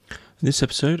In this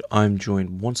episode, I'm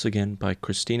joined once again by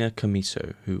Cristina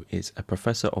Chimisso, who is a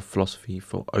professor of philosophy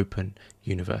for Open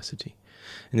University.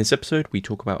 In this episode, we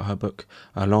talk about her book,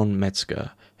 Hélène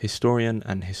Metzger, Historian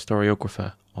and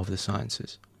Historiographer of the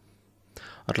Sciences.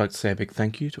 I'd like to say a big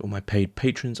thank you to all my paid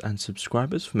patrons and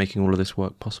subscribers for making all of this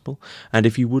work possible. And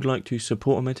if you would like to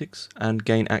support Hermetics and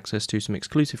gain access to some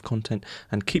exclusive content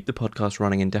and keep the podcast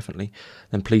running indefinitely,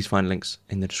 then please find links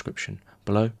in the description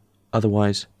below.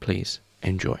 Otherwise, please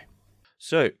enjoy.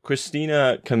 So,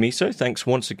 Cristina Chimisso, thanks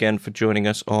once again for joining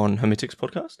us on Hermetics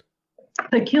podcast.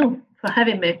 Thank you for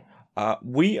having me.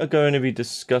 We are going to be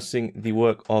discussing the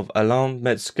work of Hélène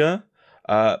Metzger,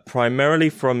 primarily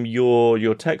from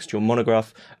your text, your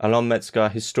monograph, Hélène Metzger,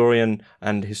 Historian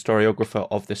and Historiographer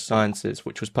of the Sciences,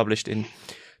 which was published in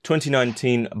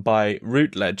 2019 by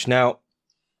Routledge. Now,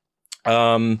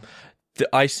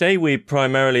 I say we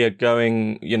primarily are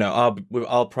going,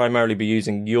 I'll primarily be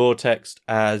using your text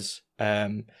as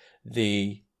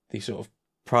the sort of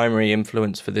primary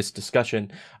influence for this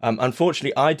discussion.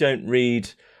 Unfortunately, I don't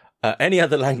read any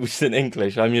other language than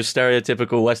English. I'm your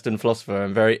stereotypical Western philosopher.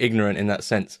 I'm very ignorant in that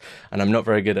sense, and I'm not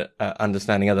very good at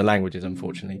understanding other languages,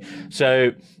 unfortunately.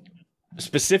 So,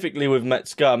 specifically with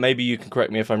Metzger, maybe you can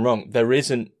correct me if I'm wrong, there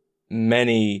isn't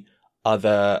many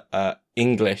other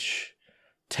English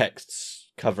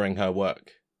texts covering her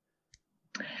work.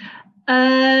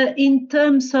 In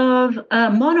terms of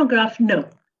monograph, no.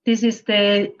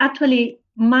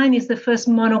 Mine is the first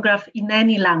monograph in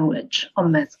any language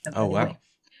on Metzger. Oh, wow.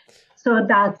 So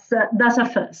that's a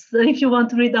first. If you want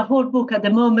to read the whole book at the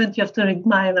moment, you have to read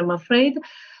mine, I'm afraid.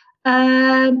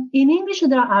 In English,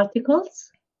 there are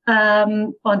articles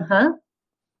on her.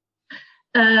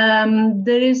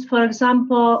 There is, for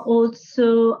example,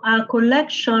 also a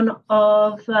collection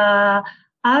of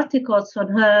articles on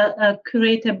her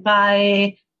curated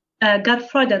by Gerd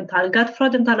Freudenthal. Gerd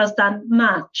Freudenthal has done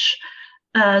much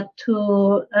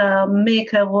to make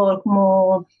her work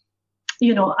more,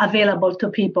 available to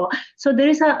people. So there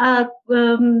is I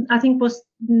think was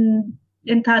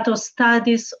entitled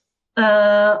Studies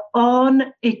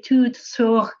on Études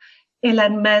sur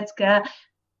Hélène Metzger,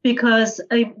 because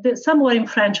somewhere in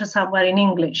French or somewhere in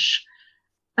English.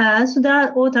 So there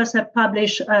are authors that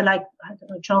publish,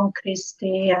 John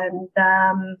Christie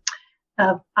and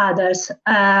others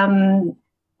on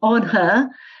her.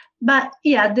 But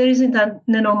yeah, there isn't an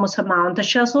enormous amount.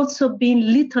 She has also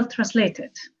been little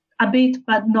translated, a bit,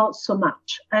 but not so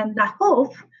much. And I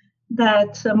hope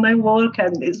that my work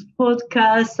and this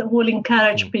podcast will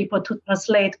encourage people to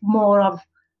translate more of,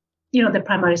 the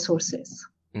primary sources.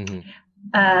 Mm-hmm.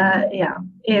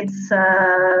 It's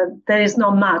there is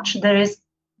not much. There is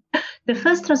the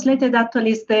first translated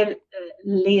actually is the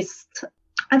list.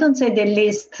 I don't say the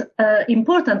list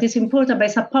important. It's important, but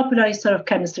it's a popular history of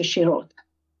chemistry she wrote,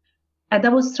 and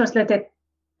that was translated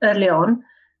early on.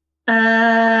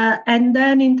 And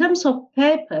then in terms of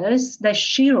papers that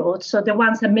she wrote, so the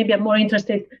ones that maybe are more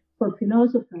interested for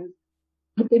philosophers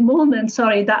at the moment.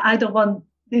 Sorry, that I don't want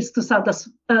this to sound as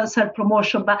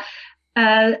self-promotion, but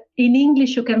in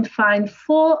English you can find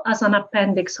 4 as an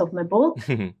appendix of my book.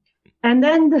 And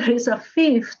then there is a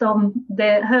 5th on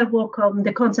her work on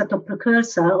the concept of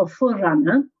precursor or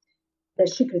forerunner that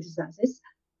she criticizes,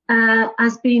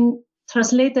 has been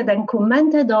translated and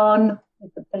commented on.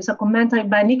 There is a commentary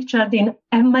by Nick Jardine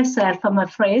and myself, I'm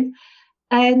afraid.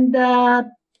 And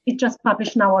it just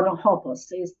published now on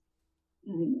Hopos,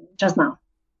 just now,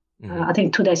 I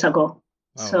think 2 days ago.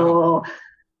 Oh, so,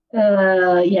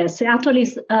 wow. Yes, actually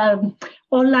it's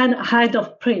online ahead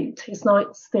of print. It's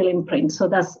not still in print, so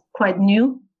that's quite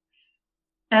new.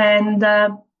 And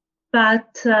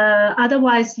but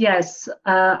otherwise, yes,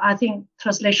 I think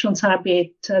translations are a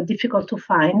bit difficult to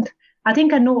find. I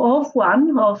think I know of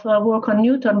one of work on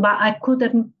Newton, but I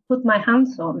couldn't put my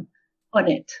hands on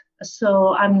it.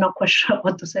 So I'm not quite sure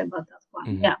what to say about that one.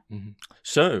 Mm-hmm. Yeah. Mm-hmm.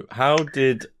 So how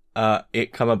did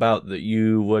it come about that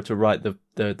you were to write the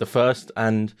first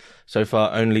and so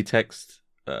far only text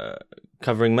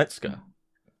covering Metzger?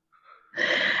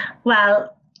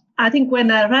 Well, I think when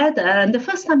I read her, and the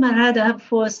first time I read her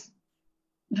was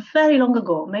very long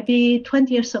ago, maybe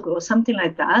 20 years ago, something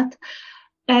like that.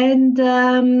 And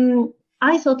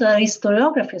I thought her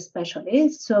historiography especially,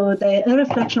 so a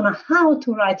reflection on how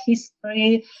to write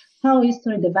history, how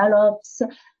history develops,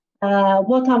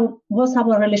 what's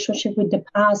our relationship with the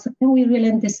past, can we really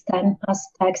understand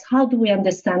past texts, how do we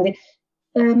understand it,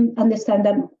 understand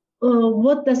them,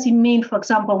 what does it mean, for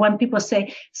example, when people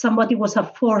say somebody was a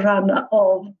forerunner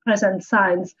of present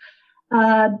science?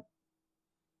 Does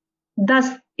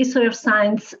history of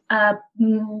science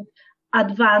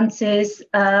advances?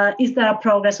 Is there a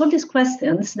progress? All these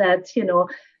questions that,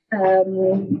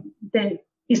 the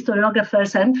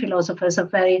historiographers and philosophers are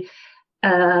very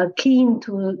keen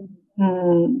to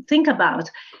think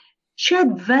about. She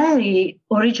had very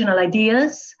original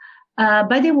ideas.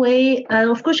 By the way,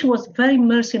 of course, she was very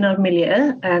immersed in her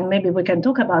milieu, and maybe we can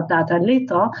talk about that a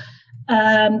little.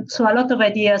 So a lot of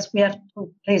ideas, we have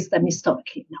to place them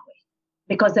historically in a way,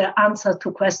 because they're answers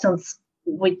to questions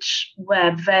which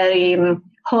were very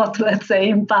hot, let's say,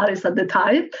 in Paris at the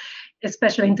time,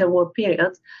 especially in the war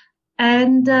period.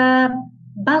 And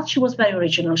but she was very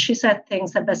original. She said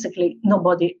things that basically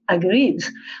nobody agreed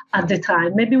at the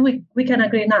time. Maybe we can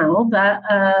agree now, but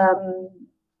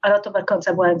a lot of her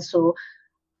concepts weren't so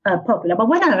popular. But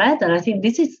when I read her, I think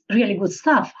this is really good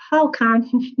stuff. How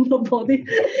come nobody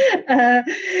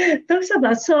talks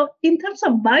about? So in terms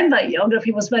of my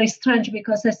biography, it was very strange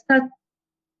because I started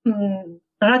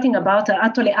writing about her.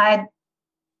 Actually, I had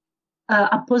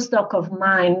a postdoc of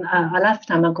mine a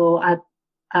lifetime ago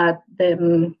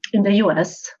in the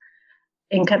US,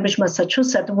 in Cambridge,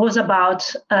 Massachusetts, was about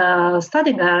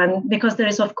studying her. And because there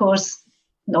is, most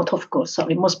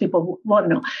people won't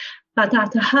know, but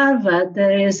at Harvard,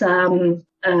 there is an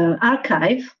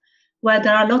archive where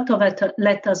there are a lot of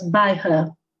letters by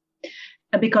her,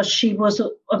 because she was,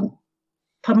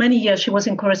 for many years, she was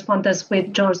in correspondence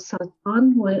with George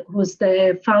Sutton, who's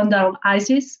the founder of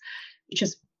ISIS, which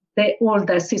is the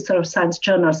oldest Sister of Science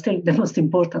journal, still the most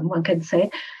important, one can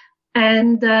say.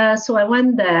 And so I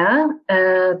went there,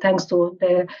 thanks to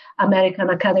the American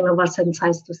Academy of Arts and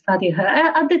Science, to study her.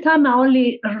 At the time, I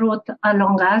only wrote a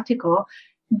long article,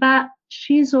 but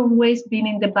she's always been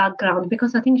in the background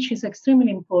because I think she's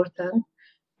extremely important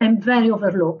and very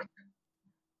overlooked.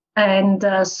 And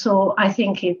so I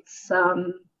think it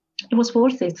was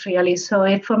worth it, really.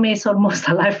 So for me, it's almost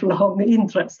a lifelong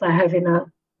interest I have in her.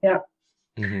 Yeah.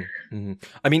 Mm-hmm, mm-hmm.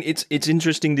 I mean, it's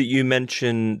interesting that you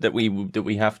mentioned that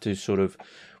we have to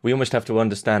we almost have to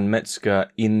understand Metzger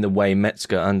in the way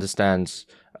Metzger understands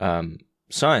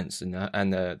science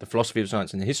and the philosophy of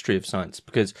science and the history of science.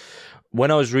 Because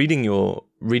when I was reading your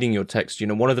text,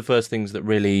 one of the first things that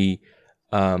really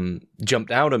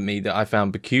jumped out at me that I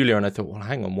found peculiar, and I thought, well,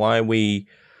 hang on,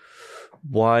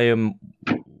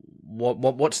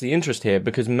 what's the interest here?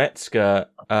 Because Metzger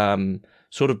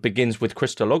sort of begins with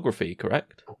crystallography,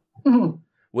 correct? Mm-hmm.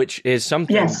 Which is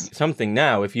something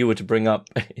now, if you were to bring up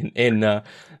in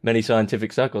many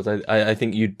scientific circles, I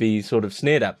think you'd be sort of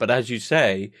sneered at. But as you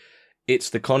say, it's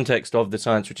the context of the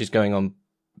science which is going on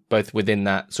both within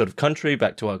that sort of country,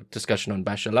 back to our discussion on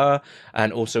Bachelard,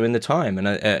 and also in the time. And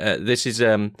this is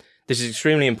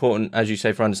extremely important, as you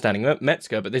say, for understanding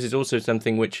Metzger, but this is also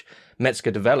something which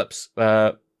Metzger develops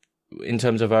in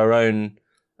terms of our own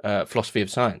philosophy of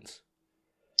science.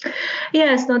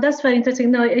 Yes, no, that's very interesting.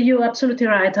 No, you're absolutely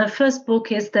right. Her first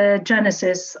book is the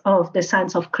Genesis of the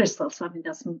Science of Crystals. I mean,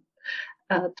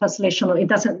 translation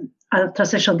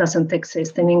doesn't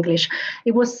exist in English.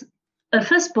 It was her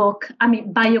first book. I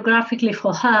mean, biographically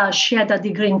for her, she had a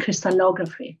degree in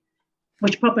crystallography,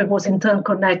 which probably was in turn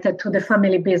connected to the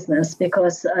family business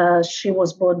because she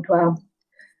was born to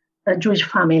a Jewish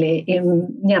family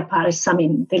near Paris. I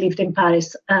mean, they lived in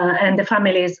Paris, and the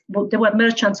families, they were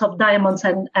merchants of diamonds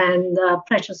and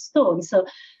precious stones. So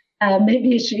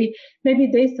maybe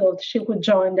they thought she could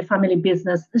join the family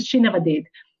business. She never did.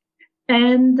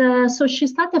 And so she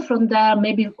started from there,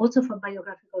 maybe also for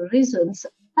biographical reasons.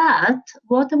 But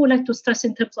what I would like to stress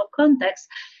in terms of context,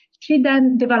 she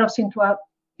then develops into a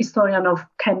historian of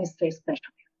chemistry,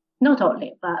 especially. Not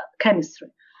only, but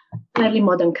chemistry. Early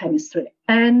modern chemistry.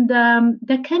 And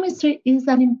the chemistry is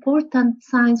an important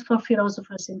science for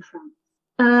philosophers in France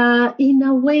in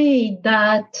a way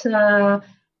that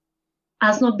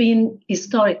has not been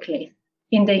historically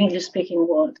in the English-speaking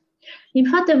world. In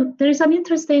fact, there is an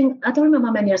interesting, I don't remember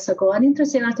how many years ago, an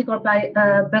interesting article by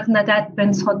Bernadette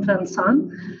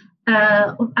Benson.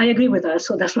 I agree with her,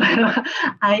 so that's why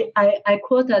I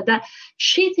quote her, that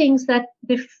she thinks that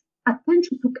the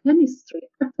attention to chemistry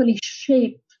actually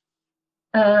shaped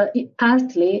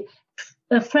partly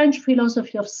French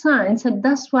philosophy of science, and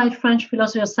that's why French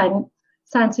philosophy of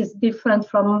science is different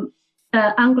from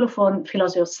Anglophone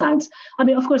philosophy of science. I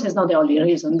mean, of course, it's not the only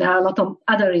reason. There are a lot of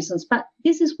other reasons, but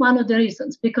this is one of the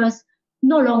reasons, because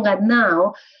no longer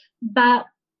now, but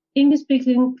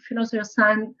English-speaking philosophy of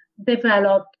science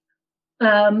developed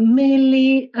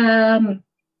mainly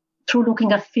through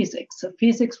looking at physics. So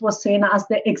physics was seen as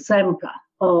the exemplar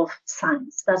of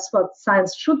science. That's what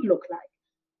science should look like.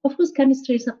 Of course,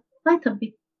 chemistry is quite a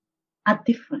bit a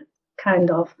different kind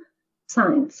of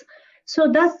science. So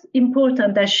that's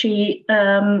important that she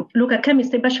looked at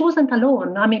chemistry, but she wasn't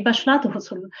alone. I mean, Bachelard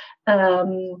also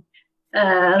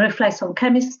reflects on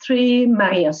chemistry,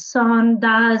 Maria's son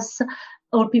does,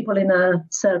 all people in a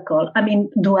circle. I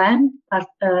mean, Duane,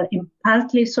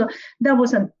 partly. So that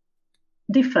wasn't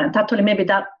different. Actually, maybe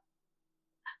that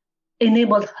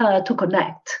enabled her to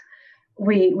connect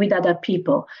with other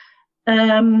people.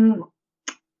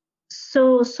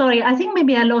 So sorry, I think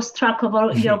maybe I lost track of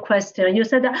your question. You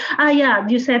said that,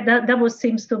 you said that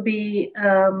seems to be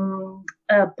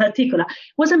particular.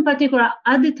 It wasn't particular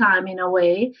at the time in a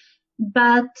way,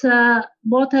 but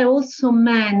what I also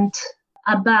meant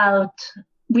about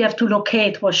we have to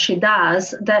locate what she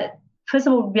does, that first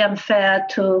of all, it would be unfair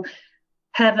to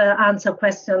have her answer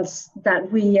questions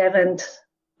that we haven't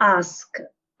asked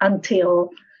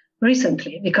until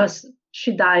recently, because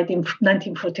she died in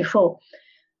 1944.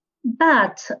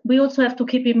 But we also have to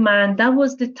keep in mind that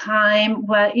was the time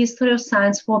where history of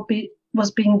science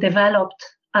was being developed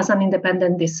as an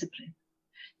independent discipline.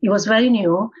 It was very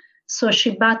new. So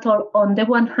she battled on the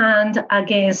one hand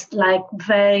against like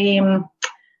very, in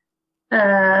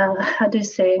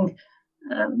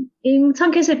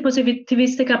some cases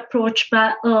positivistic approach,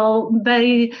 but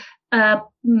very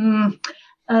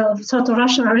sort of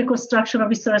rational reconstruction of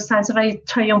history of science, very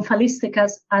triumphalistic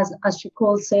as she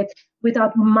calls it,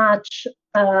 without much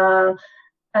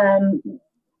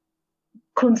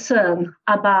concern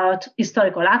about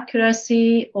historical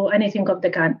accuracy or anything of the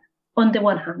kind, on the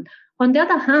one hand. On the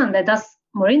other hand, and that's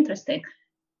more interesting,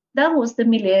 that was the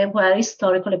milieu where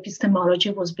historical epistemology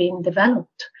was being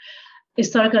developed.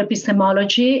 Historical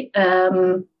epistemology,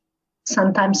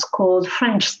 sometimes called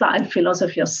French-style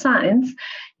philosophy of science,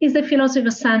 is the philosophy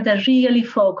of science that really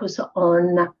focuses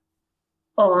on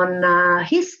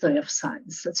history of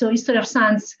science. So history of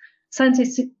science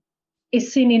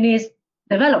is seen in its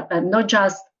development, not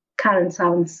just current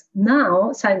science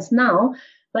now,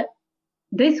 but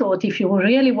they thought if you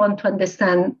really want to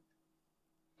understand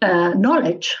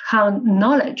knowledge, how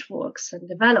knowledge works and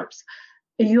develops,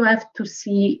 you have to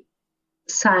see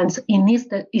science in its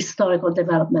historical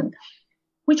development,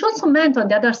 which also meant on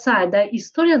the other side that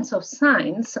historians of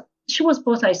science, she was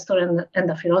both a historian and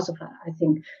a philosopher, I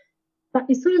think, but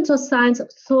historians of science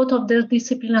thought of their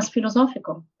discipline as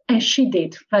philosophical, and she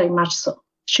did very much so.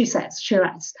 She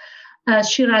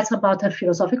writes about her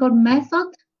philosophical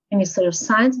method in history of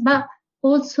science, but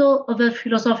also of her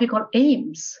philosophical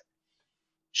aims.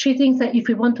 She thinks that if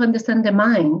we want to understand the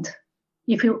mind,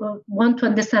 if you want to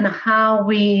understand how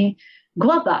we go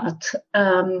about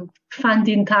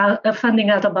finding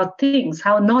out about things,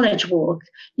 how knowledge works,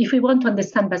 if we want to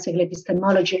understand basically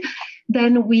epistemology,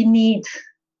 then we need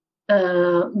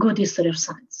good history of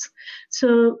science.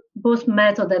 So both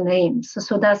method and aims.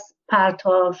 So that's part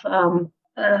of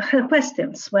her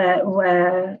questions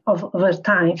of her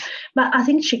time. But I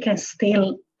think she can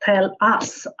still tell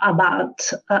us about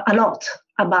a lot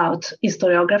about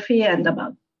historiography and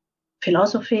about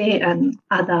philosophy and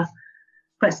other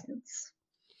questions.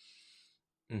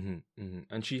 Mm-hmm, mm-hmm.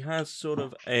 And she has sort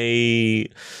of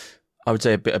I would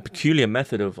say a peculiar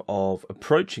method of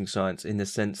approaching science, in the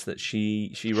sense that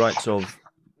she writes of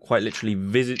quite literally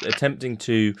attempting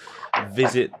to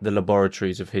visit the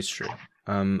laboratories of history.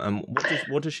 And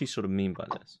what does she sort of mean by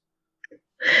this?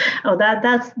 Oh,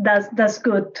 that's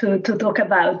good to talk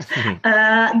about.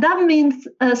 That means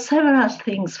several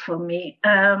things for me,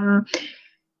 and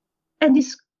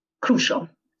it's crucial.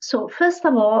 So first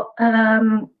of all,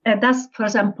 and that's, for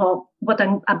example, what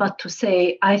I'm about to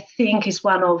say, I think is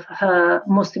one of her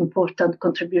most important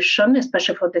contributions,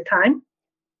 especially for the time.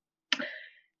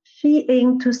 She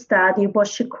aimed to study what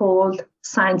she called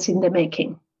science in the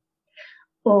making,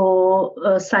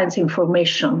 or science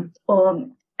information.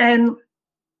 And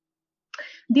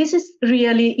this is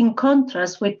really in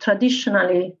contrast with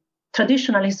traditional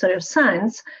history of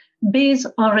science, based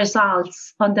on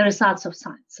the results of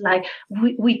science. Like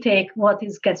we take what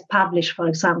gets published, for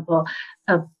example,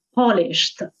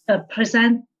 polished,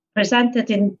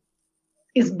 presented in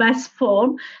its best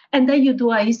form, and then you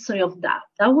do a history of that.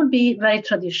 That would be very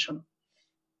traditional.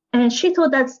 And she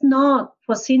thought that's not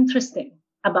what's interesting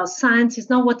about science,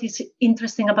 is not what is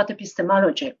interesting about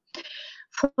epistemology.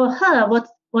 For her,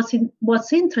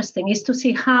 what's interesting is to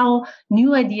see how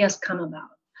new ideas come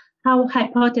about, how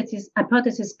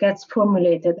hypothesis gets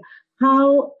formulated,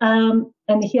 how,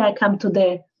 and here I come to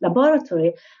the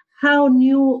laboratory, how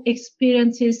new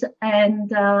experiences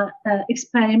and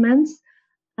experiments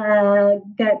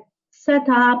get set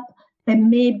up, and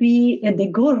maybe they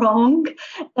go wrong,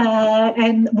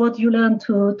 and what you learn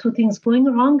to things going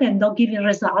wrong and not giving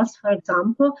results, for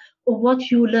example, or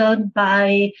what you learn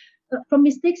by from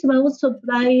mistakes, but also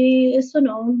by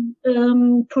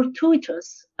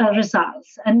fortuitous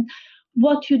results. And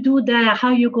what you do there,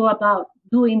 how you go about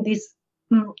doing this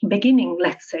beginning,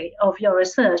 let's say, of your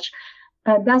research,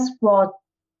 that's what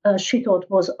she thought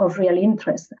was of real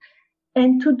interest.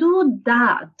 And to do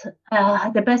that,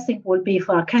 the best thing would be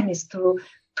for a chemist to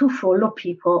follow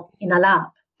people in a lab.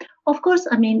 Of course,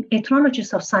 I mean,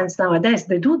 ethnologists of science nowadays,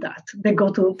 they do that. They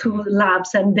go to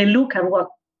labs and they look at what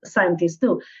scientists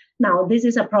do. Now, this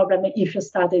is a problem if you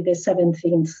study the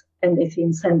 17th and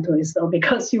 18th centuries, though,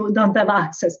 because you don't have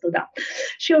access to that.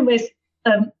 She always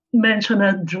mentioned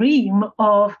a dream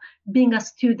of being a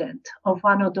student of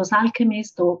one of those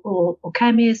alchemists or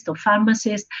chemists or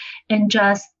pharmacists and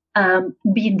just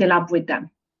be in the lab with them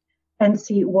and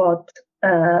see what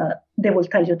they will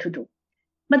tell you to do.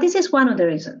 But this is one of the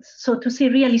reasons. So to see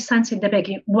really science in the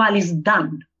beginning while it's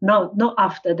done, not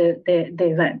after the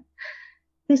event.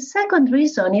 The second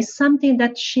reason is something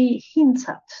that she hints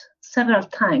at several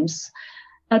times,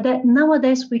 that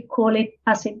nowadays we call it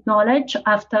tacit knowledge,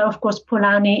 after, of course,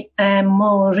 Polanyi and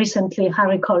more recently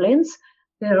Harry Collins.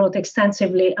 They wrote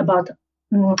extensively about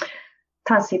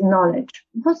tacit knowledge.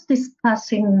 What's this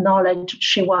tacit knowledge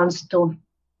she wants to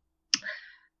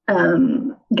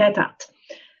get at?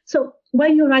 So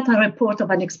when you write a report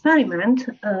of an experiment,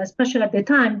 especially at the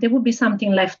time, there would be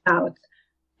something left out.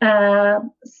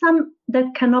 Some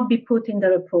that cannot be put in the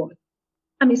report.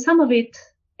 I mean, some of it,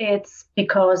 it's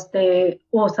because the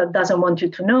author doesn't want you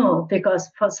to know, because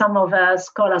for some of our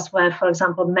scholars were, for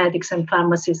example, medics and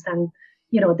pharmacists, and,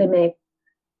 they make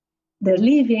their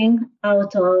living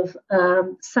out of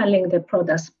selling the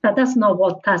products. But that's not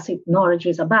what tacit knowledge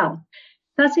is about.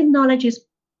 Tacit knowledge is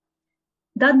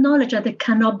that knowledge that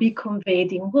cannot be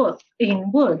conveyed in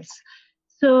words.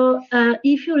 So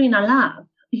if you're in a lab,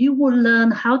 you will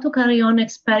learn how to carry on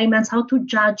experiments, how to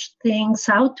judge things,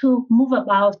 how to move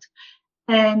about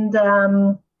and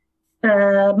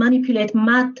manipulate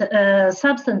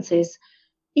substances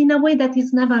in a way that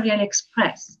is never really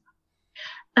expressed.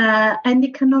 And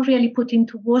it cannot really put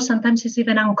into words. Sometimes it's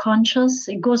even unconscious.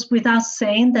 It goes without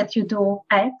saying that you do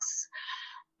X.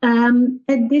 And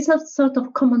this is sort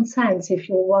of common sense, if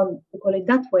you want to call it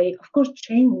that way, of course,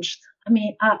 changed. I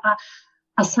mean,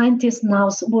 a scientist now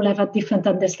will have a different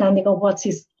understanding of what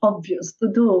is obvious to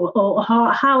do, or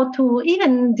how to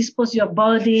even dispose your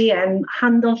body and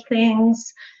handle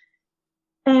things.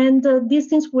 And these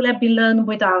things will have been learned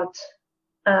without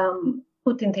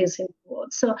putting things into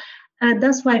words. So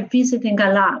that's why visiting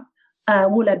a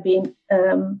lab would have been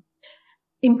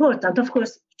important. Of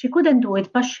course, she couldn't do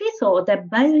it, but she thought that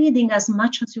by reading as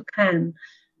much as you can,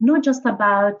 not just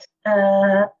about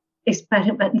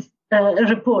experiments,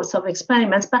 reports of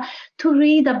experiments, but to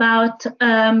read about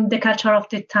the culture of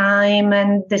the time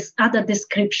and this other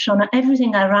description,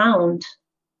 everything around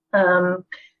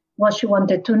what she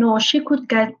wanted to know, she could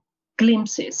get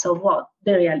glimpses of what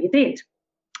they really did.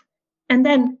 And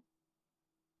then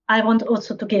I want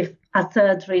also to give a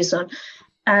third reason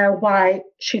why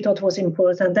she thought was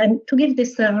important. And to give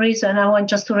this reason, I want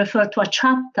just to refer to a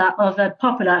chapter of a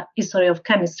popular history of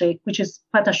chemistry, which is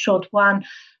quite a short one,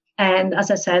 and as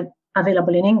I said,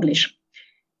 available in English.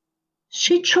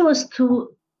 She chose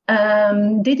to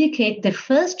dedicate the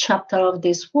first chapter of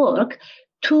this work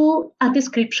to a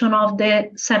description of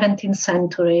the 17th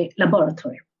century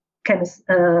laboratory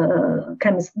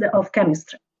of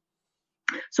chemistry.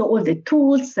 So all the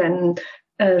tools and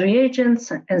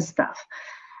reagents and stuff.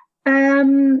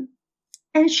 And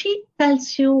she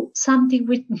tells you something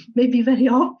which may be very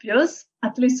obvious,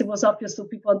 at least it was obvious to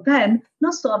people then,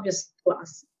 not so obvious to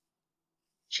us.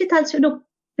 She tells you, look,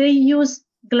 they use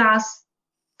glass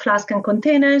flask and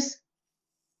containers.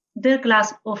 Their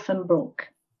glass often broke.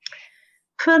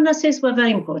 Furnaces were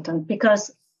very important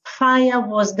because fire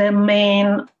was their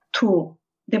main tool.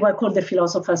 They were called the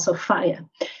philosophers of fire.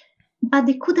 But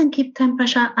they couldn't keep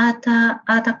temperature at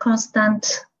a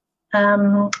constant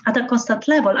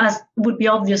level, as would be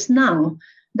obvious now.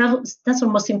 That's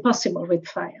almost impossible with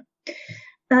fire.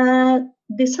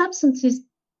 The substances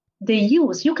they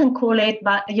use, you can call it,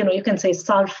 but you can say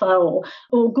sulfur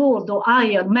or gold or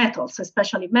iron, metals,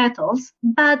 especially metals.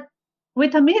 But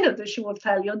with a minute, she will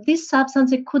tell you, these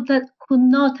substances could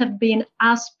not have been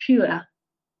as pure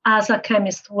as a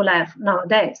chemist will have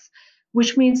nowadays,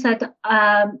 which means that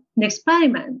the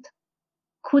experiment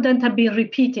couldn't have been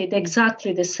repeated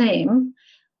exactly the same,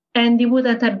 and it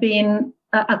wouldn't have been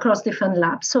across different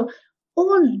labs. So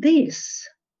all this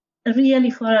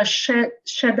really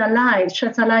sheds a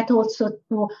light also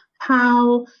to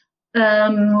how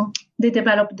they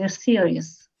developed their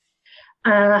theories,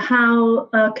 how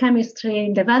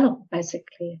chemistry developed,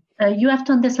 basically, you have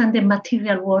to understand the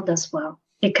material world as well.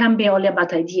 It can't be only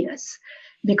about ideas,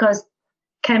 because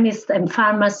chemists and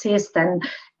pharmacists and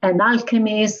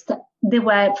alchemists, they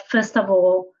were, first of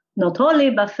all, not only,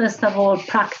 but first of all,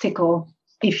 practical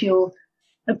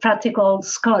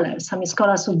scholars. I mean,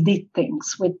 scholars who did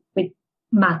things with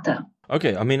matter.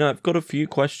 Okay, I mean, I've got a few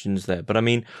questions there, but I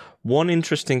mean, one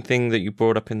interesting thing that you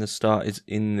brought up in the start is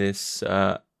in this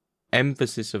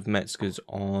emphasis of Metzger's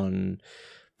on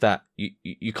that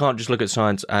you can't just look at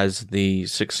science as the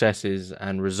successes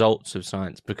and results of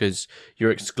science, because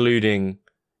you're excluding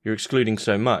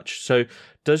so much. So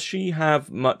does she have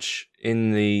much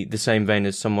in the same vein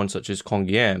as someone such as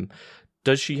Canguilhem?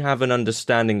 Does she have an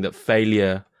understanding that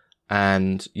failure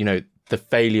and, the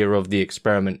failure of the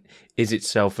experiment is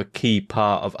itself a key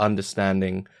part of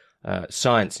understanding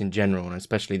science in general, and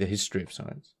especially the history of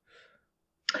science?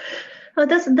 Oh,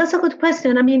 that's a good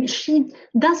question. I mean, she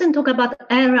doesn't talk about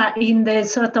error in the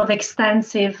sort of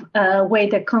extensive way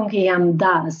that Canguilhem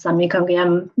does. I mean,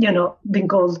 Canguilhem, being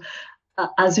called,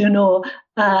 as you know,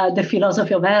 the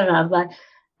philosophy of error, but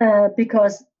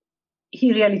because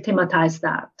he really thematized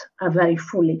that very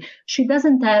fully. She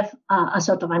doesn't have a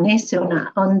sort of an essay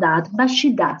on that, but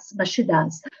she does.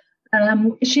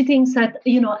 She thinks that,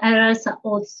 errors are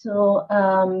also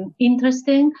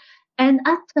interesting. And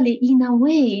actually, in a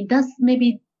way,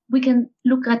 maybe we can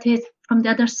look at it from the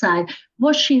other side.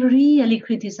 What she really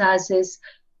criticizes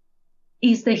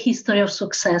is the history of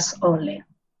success only.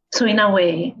 So in a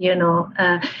way,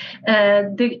 I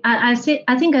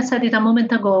think I said it a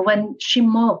moment ago, when she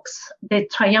mocks the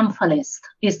triumphalist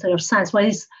history of science, where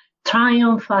it's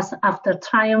triumph after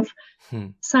triumph.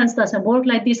 Science doesn't work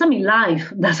like this. I mean,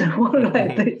 life doesn't work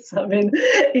like this. I mean,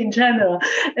 in general,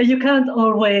 you can't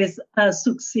always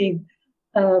succeed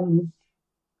one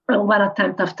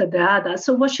attempt after the other.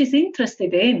 So what she's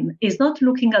interested in is not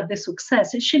looking at the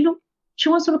success. She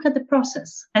wants to look at the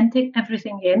process and take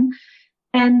everything in.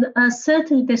 And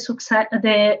certainly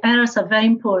the errors are very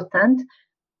important.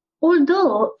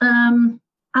 Although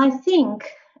I think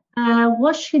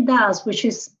what she does, which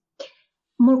is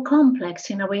more complex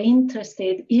in a way,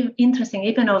 interesting,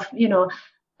 even of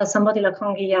somebody like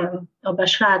Canguilhem or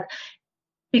Bachelard,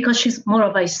 because she's more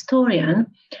of a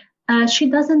historian. She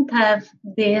doesn't have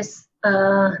this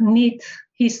neat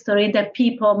history that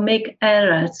people make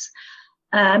errors,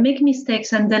 make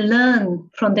mistakes, and they learn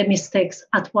from the mistakes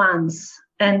at once,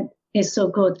 and is so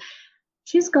good.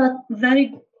 She's got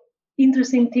very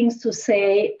interesting things to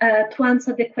say to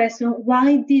answer the question,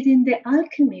 why didn't the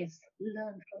alchemists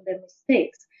learn from their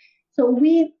mistakes? So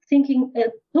we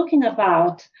talking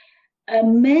about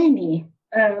many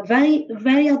very,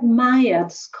 very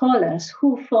admired scholars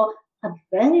who for a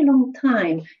very long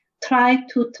time tried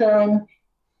to turn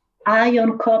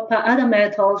iron, copper, other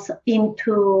metals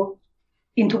into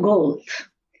gold.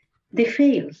 They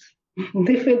failed.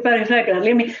 They failed very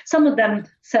regularly. I mean, some of them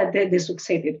said they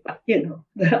succeeded, but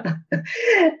there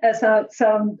are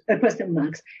some question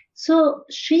marks. So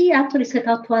she actually set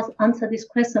out to answer this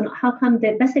question: how come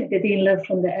they didn't learn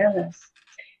from the errors?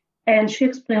 And she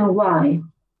explained why.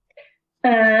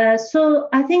 So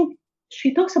I think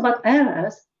she talks about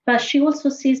errors, but she also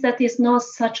sees that it's not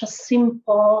such a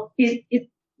simple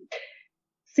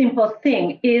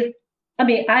thing.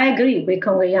 I agree with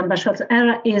Canguilhem Bachelard's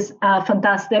error is a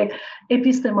fantastic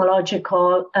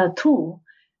epistemological tool,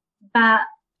 but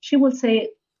she will say,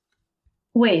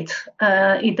 wait,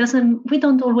 we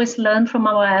don't always learn from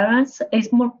our errors.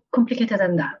 It's more complicated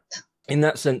than that. In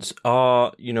that sense,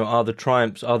 are the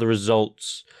triumphs, are the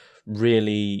results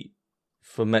really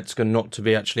for Metzger not to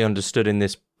be actually understood in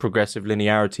this progressive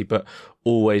linearity, but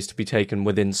always to be taken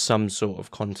within some sort of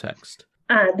context?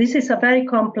 This is a very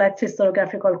complex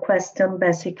historiographical question,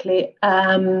 basically.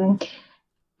 And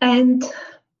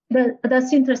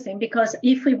that's interesting, because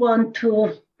if we want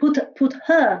to put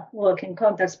her work in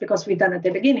context, because we've done at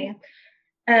the beginning,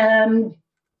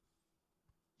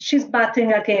 she's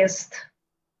batting against,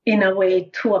 in a way,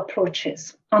 two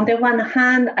approaches. On the one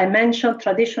hand, I mentioned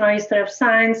traditional history of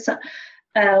science,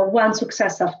 one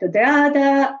success after the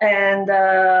other, and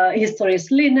history is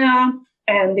linear,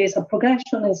 and there's a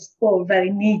progression, is all very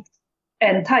neat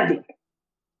and tidy.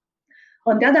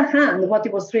 On the other hand,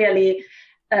 what was really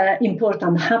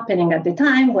important happening at the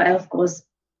time, well, of course,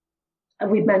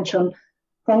 we mentioned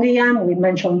Canguilhem, we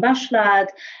mentioned Bachelard,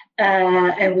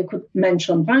 and we could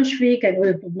mention Brunswick, and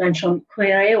we could mention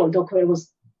Queré, although Queré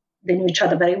they knew each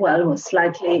other very well, was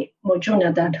slightly more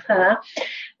junior than her.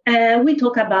 We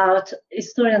talk about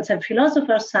historians and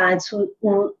philosophers of science who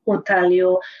tell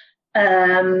you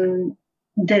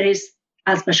there is,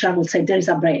 as Bachelard would say, there is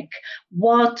a break.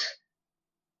 What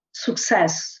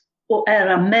success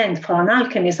era meant for an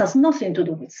alchemist has nothing to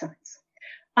do with science.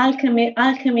 Alchemy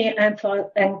and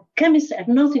chemistry have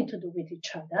nothing to do with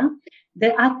each other.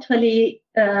 They actually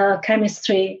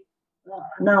chemistry.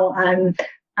 Now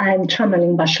I'm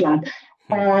channeling Bachelard.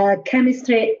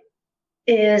 Chemistry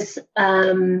is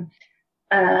can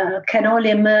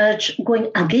only emerge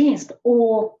going against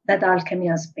all that alchemy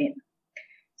has been.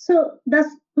 So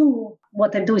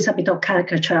what I do is a bit of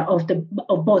caricature of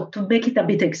both to make it a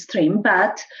bit extreme,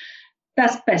 but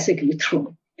that's basically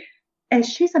true. And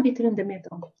she's a bit in the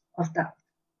middle of that.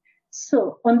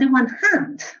 So on the one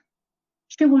hand,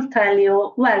 she will tell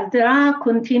you, well, there are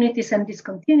continuities and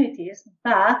discontinuities,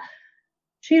 but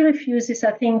she refuses,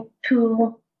 I think,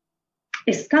 to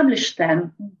establish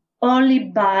them only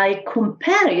by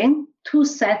comparing two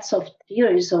sets of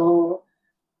theories or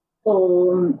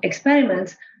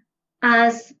experiments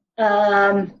as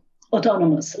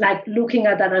autonomous, like looking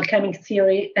at an alchemic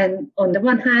theory and on the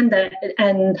one hand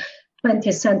and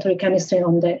 20th century chemistry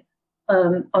on the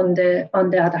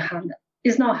other hand.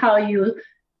 It's not how you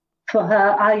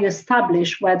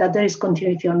establish whether there is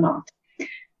continuity or not.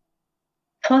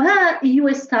 For her, you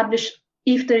establish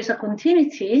if there is a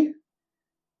continuity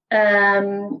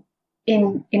in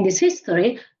this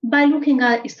history by looking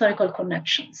at historical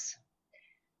connections.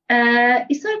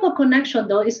 Historical connection,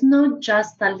 though, is not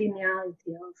just a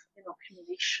linearity of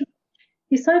accumulation.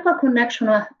 Historical connection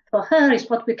for her is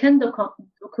what we can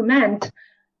document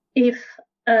if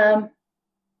a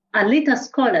later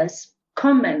scholar's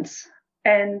comments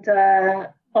and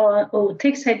or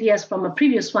takes ideas from a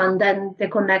previous one, then the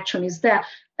connection is there.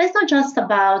 But it's not just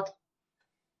about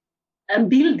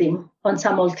building on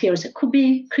some old theories. It could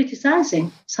be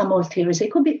criticizing some old theories.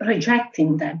 It could be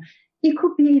rejecting them. It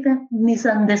could be even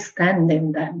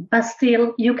misunderstanding them. But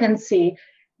still, you can see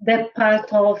that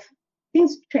part of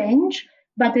things change,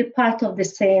 but they're part of the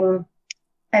same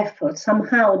effort.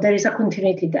 Somehow there is a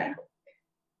continuity there.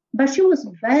 But she was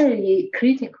very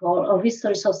critical of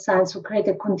histories of science who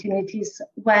created continuities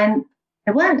when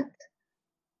they weren't.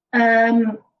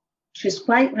 She's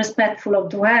quite respectful of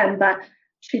Duhem, but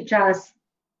she's just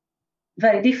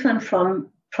very different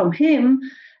from him.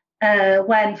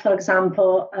 When, for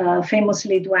example,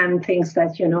 famously Duhem thinks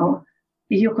that,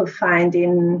 you could find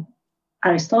in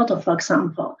Aristotle, for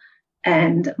example,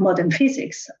 and modern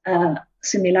physics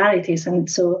similarities. And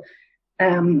so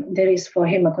there is for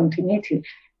him a continuity.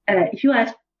 You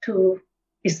have to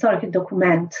historically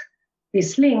document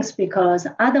these links because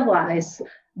otherwise,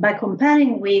 by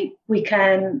comparing, we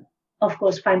can, of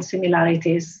course, find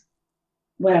similarities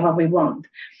wherever we want.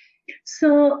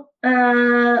 So,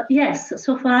 yes,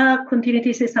 so for her, continuity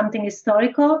is something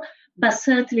historical, but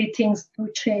certainly things do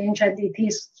change, and it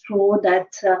is true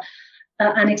that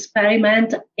an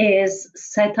experiment is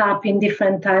set up in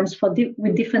different times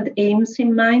with different aims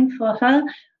in mind for her,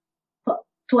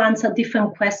 to answer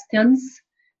different questions.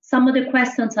 Some of the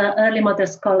questions our early modern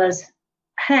scholars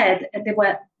had, and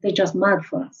they're just mad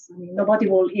for us. I mean, nobody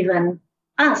will even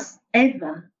ask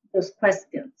ever those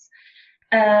questions.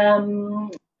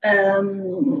 It's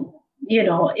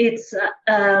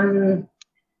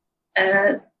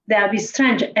they are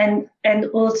strange, and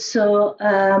also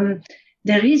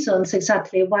the reasons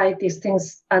exactly why these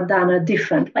things are done are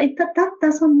different. But that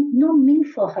doesn't not mean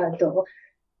for her though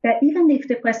that even if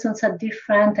the questions are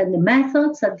different and the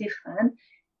methods are different,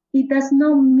 it does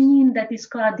not mean that the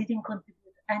scholar didn't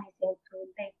contribute anything to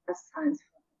later science.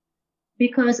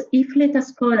 Because if later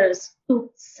scholars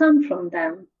took some from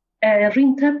them,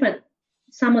 reinterpret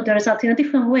some of the results in a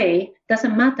different way,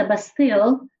 doesn't matter, but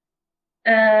still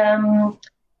they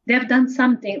have done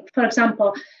something. For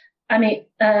example,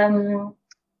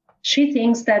 she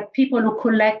thinks that people who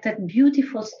collected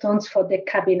beautiful stones for the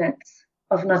cabinets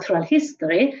of natural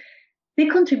history, they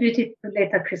contributed to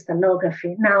later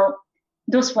crystallography. Now,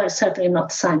 those were certainly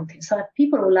not scientists, so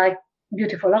people who like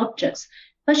beautiful objects.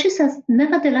 But she says,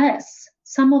 nevertheless,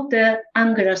 some of the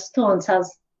angular stones, as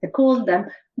they call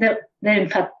them, they're in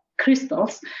fact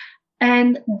crystals,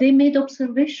 and they made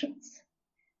observations.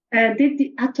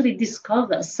 They actually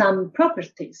discovered some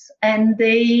properties, and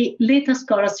they later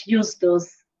scholars used those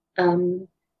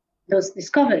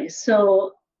discoveries.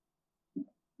 So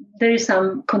there is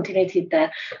some continuity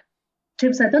there.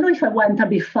 James, I don't know if I went a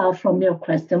bit far from your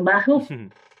question, but I hope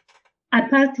I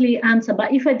partly answered.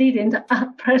 But if I didn't,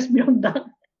 press me on that.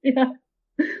 Yeah.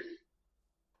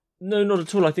 No, not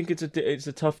at all. I think it's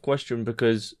a tough question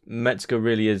because Metzger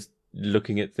really is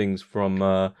looking at things from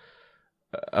a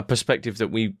perspective that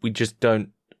we just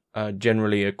don't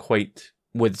generally equate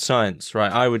with science,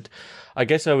 right? I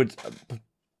guess I would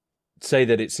say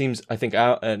that it seems, I think,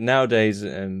 nowadays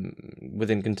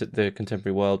within the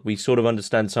contemporary world, we sort of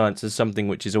understand science as something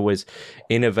which is always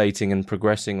innovating and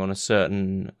progressing on a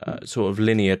certain sort of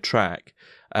linear track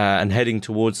and heading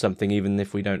towards something, even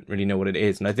if we don't really know what it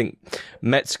is. And I think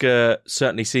Metzger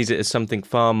certainly sees it as something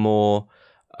far more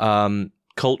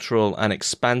cultural and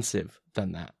expansive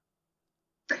than that.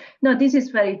 No, this is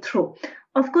very true.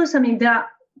 Of course, I mean, there are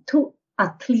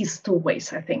at least two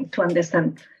ways, I think, to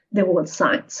understand the word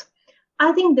science.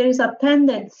 I think there is a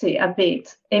tendency a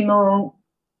bit among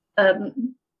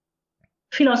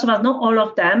philosophers, not all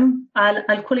of them,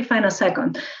 I'll qualify in a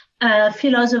second,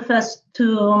 philosophers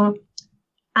to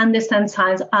understand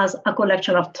science as a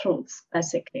collection of truths,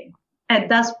 basically. And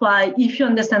that's why if you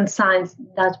understand science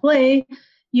that way,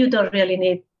 you don't really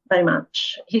need very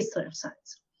much history of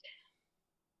science.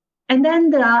 And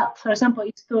then there are, for example,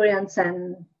 historians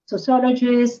and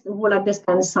sociologists who will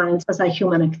understand science as a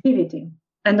human activity.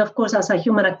 And of course, as a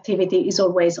human activity is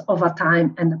always of a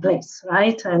time and a place,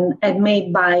 right? And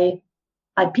made by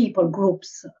people,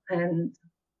 groups, and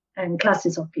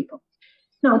classes of people.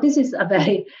 Now, this is a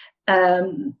very,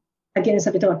 again, it's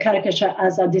a bit of a caricature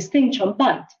as a distinction,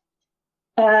 but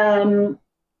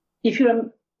if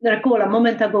you recall a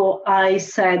moment ago, I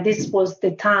said this was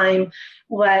the time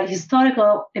where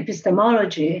historical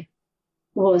epistemology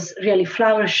was really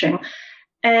flourishing.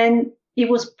 And it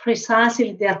was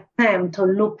precisely the attempt to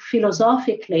look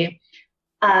philosophically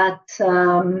at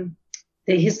the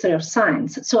history of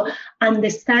science. So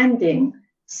understanding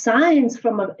science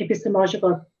from an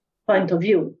epistemological point of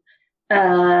view.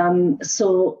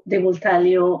 So they will tell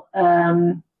you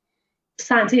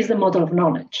science is the model of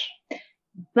knowledge,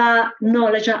 but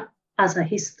knowledge as a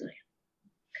history.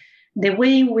 The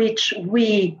way in which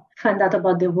we find out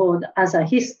about the world as a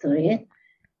history,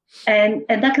 and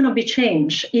that cannot be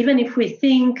changed. Even if we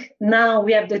think now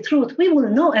we have the truth, we will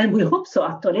know, and we hope so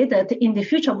actually, that in the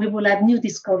future we will have new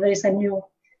discoveries and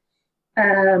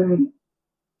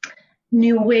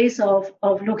new ways of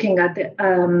looking at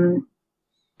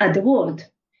the world.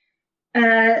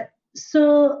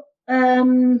 So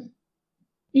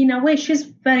in a way, she's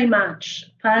very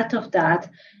much part of that.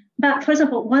 But for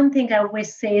example, one thing I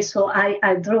always say, so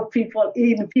I draw people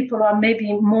who are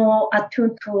maybe more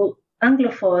attuned to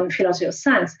Anglophone philosophy of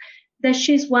science, that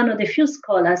she's one of the few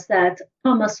scholars that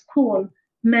Thomas Kuhn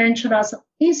mentioned as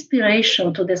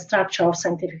inspiration to the structure of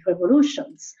scientific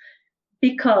revolutions,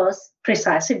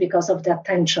 precisely because of the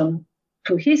attention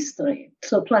to history.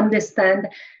 So to understand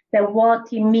that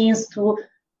what it means to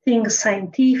think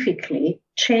scientifically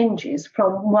changes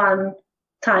from one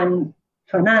time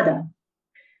to another.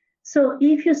 So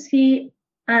if you see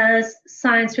as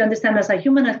science, you understand as a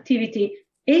human activity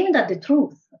aimed at the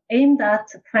truth, aimed at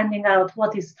finding out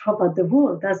what is true about the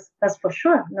world, that's for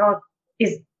sure. Not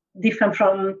is different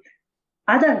from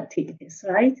other activities,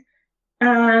 right?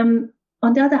 On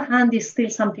the other hand, it's still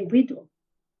something we do.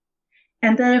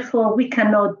 And therefore, we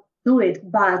cannot do it,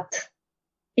 but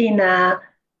in a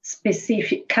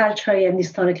specific, culturally and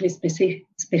historically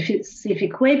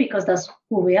specific way, because that's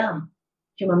who we are,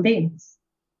 human beings.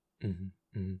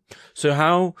 Mm-hmm. Mm-hmm.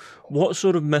 So what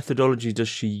sort of methodology does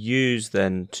she use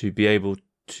then to be able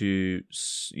to,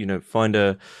 find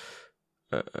a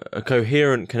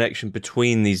coherent connection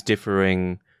between these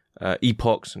differing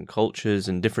epochs and cultures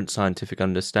and different scientific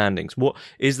understandings? What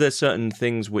is there certain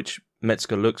things which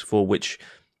Metzger looks for which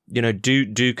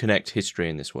do connect history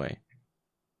in this way?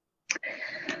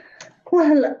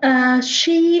 Well,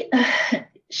 she's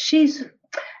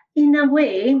in a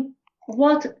way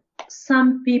what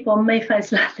some people may find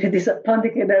slightly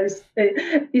disappointing in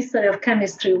the history of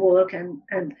chemistry work and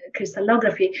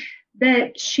crystallography,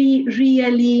 that she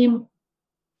really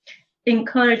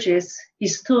encourages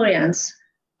historians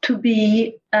to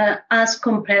be as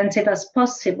comprehensive as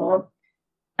possible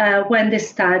when they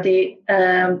study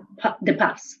the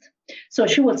past. So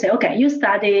she would say, okay, you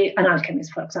study an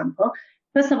alchemist, for example.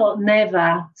 First of all,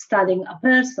 never studying a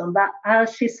person, but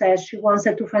as she says, she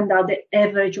wanted to find out the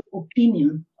average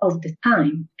opinion of the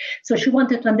time. So she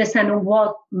wanted to understand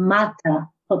what mattered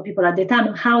for people at the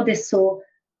time, how they saw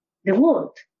the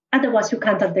world. Otherwise, you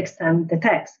can't understand the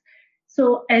text.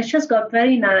 So, and she's got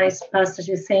very nice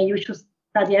passages saying you should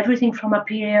study everything from a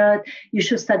period, you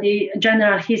should study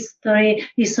general history,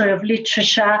 history of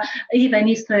literature, even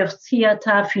history of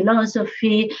theater,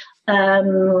 philosophy,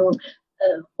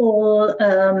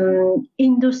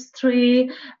 industry,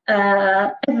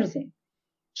 everything.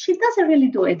 She doesn't really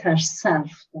do it herself,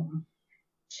 though.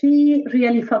 She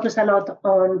really focuses a lot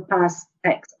on past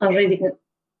text, on reading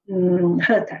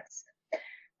her text.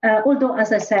 Although,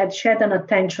 as I said, she had an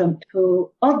attention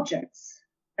to objects,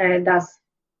 and that's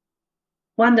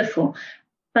wonderful.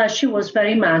 But she was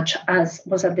very much, as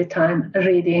was at the time,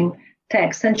 reading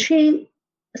text. And she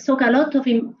spoke a lot of,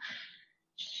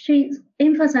 she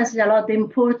emphasized a lot the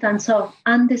importance of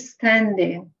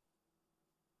understanding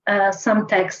some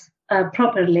texts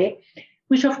properly,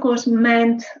 which of course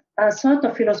meant a sort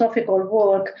of philosophical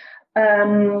work.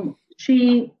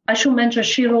 I should mention,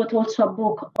 she wrote also a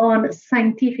book on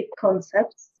scientific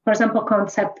concepts. For example,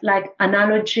 concepts like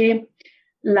analogy,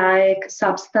 like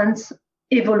substance,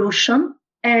 evolution.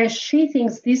 And she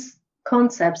thinks this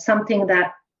concept, something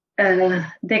that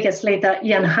decades later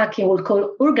Ian Hacking would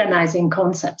call organizing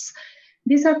concepts.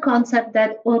 These are concepts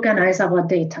that organize our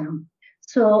data.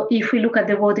 So if we look at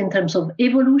the world in terms of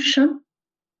evolution,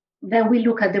 then we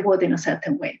look at the world in a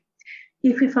certain way.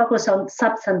 If we focus on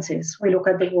substances, we look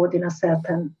at the world in a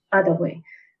certain other way.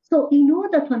 So in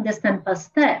order to understand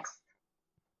past text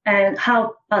and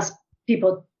how past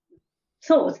people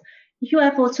thought, you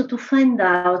have also to find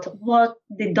out what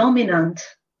the dominant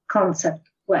concepts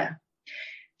were.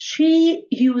 She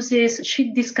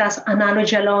discusses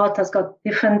analogy a lot, has got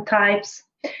different types.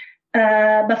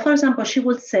 But for example, she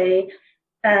would say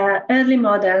early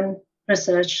modern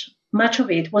research, much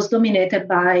of it was dominated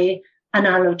by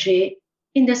analogy,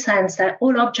 in the sense that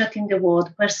all objects in the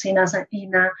world were seen as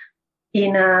in a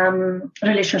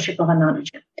relationship of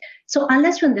analogy. So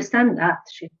unless you understand that,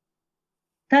 she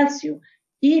tells you,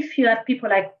 if you have people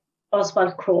like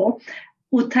Oswald Crowe,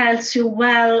 who tells you,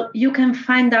 well, you can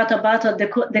find out about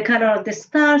the color of the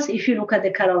stars if you look at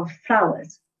the color of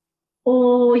flowers.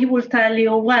 Or he will tell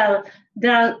you, well,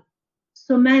 there are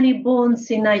so many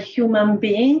bones in a human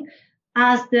being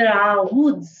as there are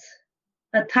woods,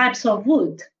 types of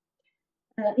wood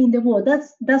in the world.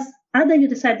 That's either you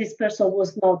decide this person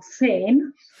was not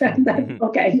sane, then,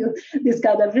 okay, you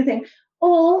discard everything,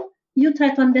 or you try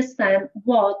to understand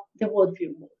what the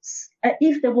worldview was.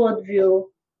 If the worldview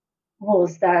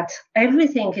was that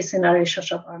everything is in a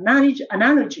relationship of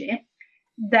analogy,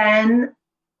 then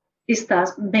it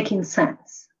starts making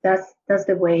sense. That's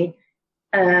the way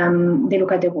they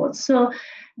look at the world. So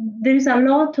there is a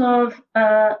lot of,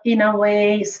 in a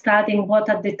way, studying what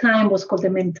at the time was called the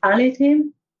mentality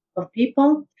of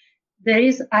people. There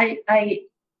is, I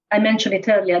mentioned it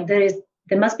earlier,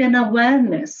 there must be an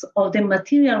awareness of the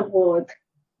material world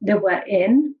they were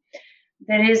in.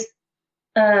 There is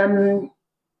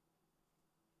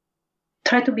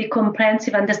try to be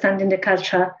comprehensive, understanding the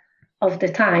culture of the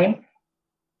time.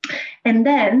 And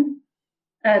then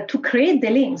to create the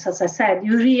links, as I said,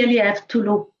 you really have to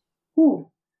look who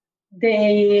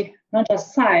they, not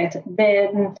just cite,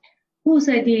 whose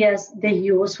ideas they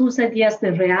use, whose ideas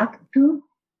they react to.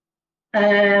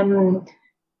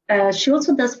 She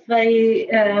also does very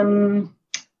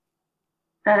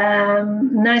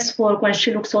nice work when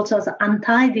she looks also as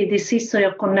untidy this history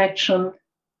of connection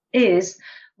is,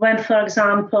 when, for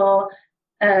example,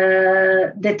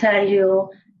 they tell you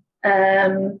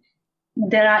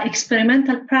there are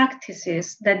experimental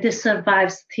practices that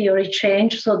survives theory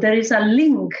change. So there is a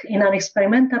link in an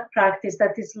experimental practice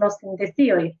that is lost in the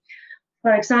theory.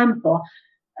 For example,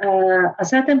 a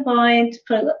certain point,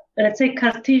 for, let's say,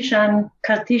 Cartesian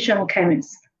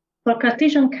chemists. For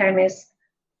Cartesian chemists,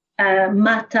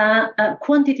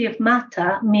 quantity of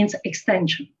matter means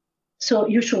extension. So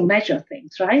you should measure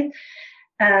things, right?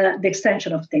 The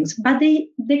extension of things. But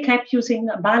they kept using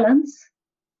a balance,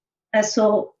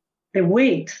 so the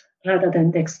weight rather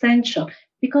than the extension,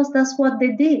 because that's what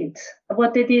they did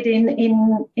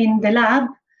in the lab,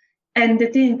 and they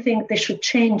didn't think they should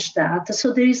change that.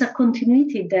 So there is a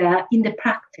continuity there in the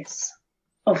practice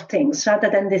of things rather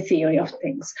than the theory of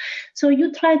things. So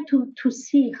you try to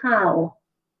see how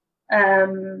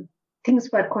things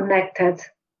were connected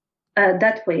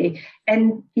that way.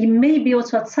 And it may be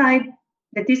also outside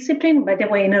the discipline. By the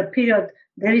way, in her period,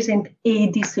 there isn't a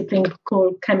discipline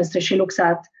called chemistry. She looks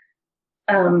at,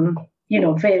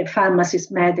 very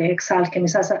pharmacists, medics,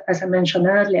 alchemists, as I mentioned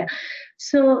earlier.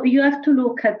 So you have to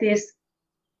look at these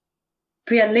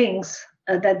real links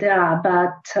that there are,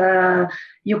 but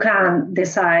you can't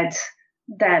decide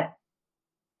that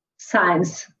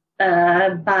science,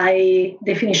 by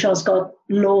definition, has got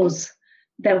laws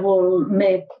that will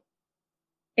make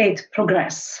it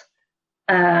progress.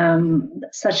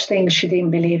 Such things she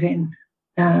didn't believe in,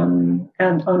 and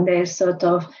on the sort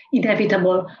of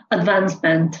inevitable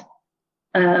advancement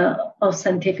of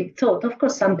scientific thought. Of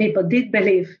course, some people did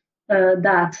believe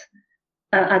that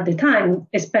at the time,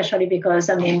 especially because,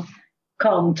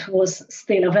 Comte was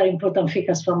still a very important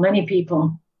figure for many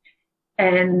people.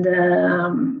 And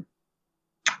the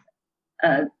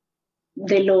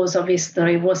laws of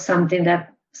history was something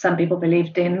that some people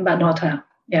believed in, but not her.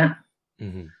 Yeah.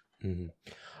 Mm-hmm.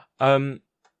 Mm-hmm.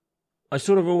 I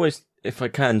sort of always, if I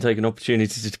can, take an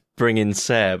opportunity to bring in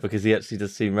Sayre, because he actually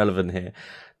does seem relevant here.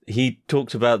 He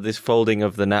talked about this folding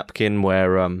of the napkin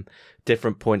where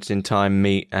different points in time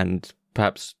meet, and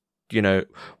perhaps, you know,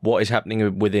 what is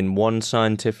happening within one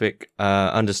scientific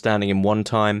understanding in one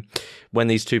time. When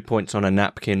these 2 points on a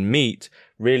napkin meet,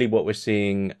 really what we're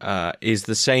seeing is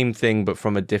the same thing, but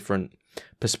from a different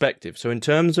perspective. So in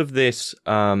terms of this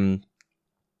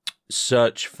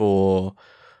search for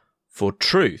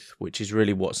truth, which is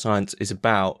really what science is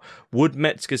about, would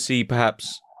Metzger see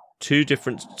perhaps two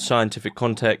different scientific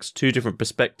contexts, two different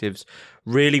perspectives,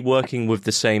 really working with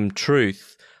the same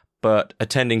truth, but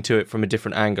attending to it from a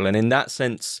different angle? And in that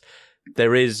sense,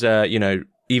 there is, you know,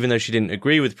 even though she didn't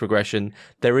agree with progression,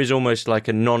 there is almost like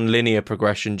a non-linear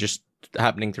progression just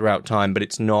happening throughout time, but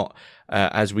it's not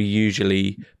as we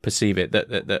usually perceive it.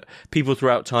 That people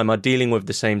throughout time are dealing with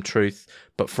the same truth,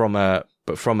 but from a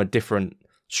different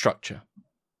structure.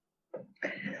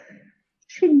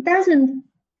 She doesn't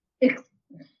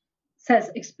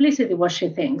says explicitly what she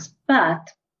thinks, but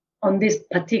on this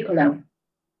particular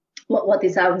what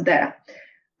is out there,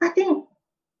 I think,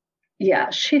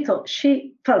 yeah, she thought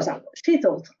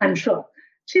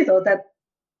that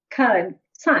current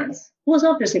science was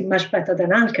obviously much better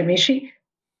than alchemy. She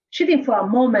didn't for a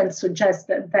moment suggest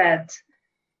that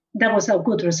was a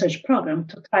good research program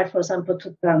to try, for example,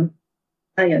 to turn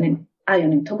iron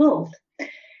into gold.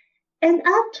 And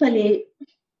actually,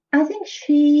 I think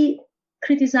she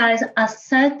criticized a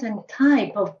certain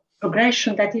type of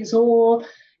progression that is all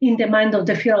in the mind of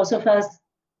the philosophers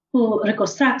who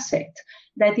reconstructs it.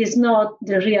 That is not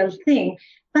the real thing.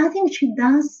 But I think she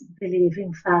does believe,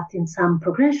 in fact, in some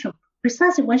progression.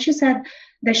 Precisely when she said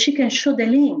that she can show the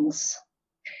links,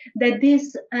 that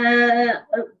this,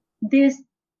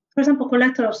 for example,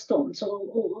 collector of stones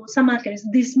or some alchemists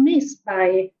dismissed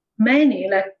by many,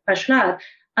 like Bachelard,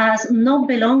 as not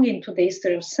belonging to the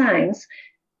history of science,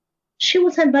 she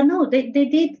would say, but no, they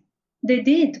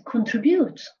did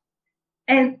contribute.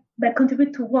 But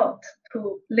contribute to what?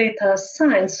 To later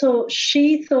science. So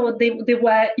she thought they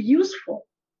were useful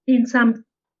in some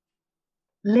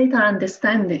later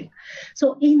understanding.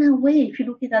 So in a way, if you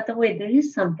look at it that way, there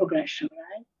is some progression,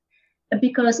 right?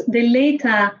 Because the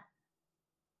later,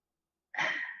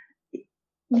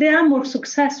 they are more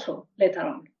successful later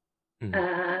on.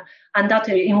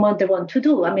 Undoubtedly in what they want to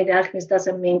do. I mean, the alchemist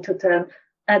doesn't manage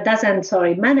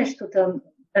to turn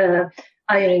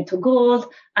iron into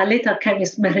gold. A later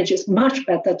chemist manages much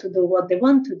better to do what they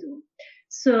want to do.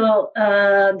 So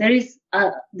there is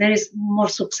more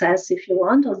success, if you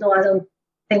want, although I don't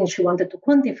think she wanted to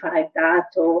quantify that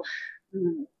or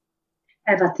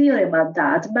have a theory about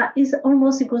that. But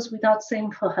it goes without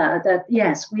saying for her that,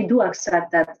 yes, we do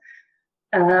accept that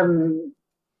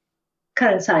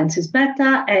current science is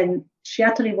better, and she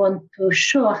actually wants to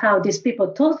show how these people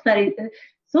thought very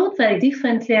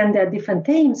differently, and their different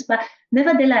aims, but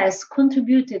nevertheless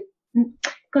contributed.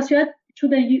 Because you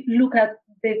shouldn't look at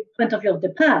the point of view of the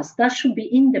past. That should be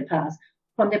in the past.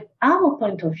 From our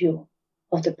point of view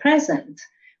of the present,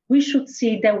 we should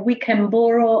see that we can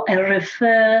borrow and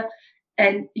refer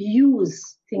and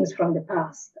use things from the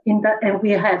past. And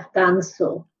we have done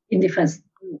so in different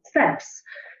steps.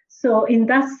 So in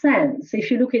that sense,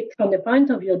 if you look at it from the point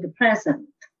of view of the present,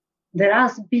 there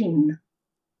has been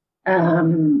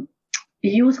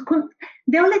use.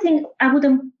 The only thing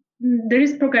there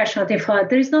is progression, therefore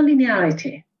there is no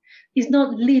linearity. It's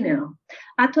not linear.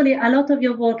 Actually, a lot of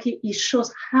your work, it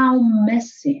shows how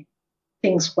messy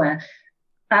things were.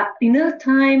 In her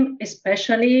time,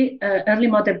 especially early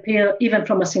modern period, even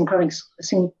from a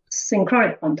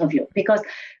synchronic point of view, because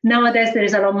nowadays there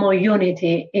is a lot more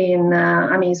unity in,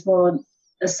 it's more,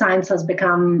 science has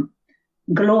become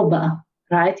global,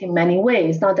 right, in many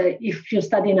ways. Now that if you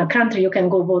study in a country, you can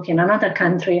go work in another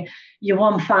country, you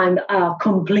won't find a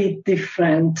complete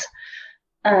different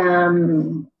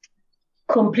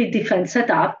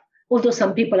setup, although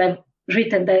some people have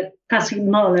written that tacit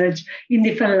knowledge in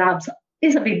different labs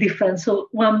is a bit different, so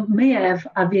one may have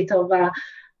a bit of a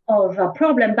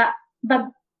problem,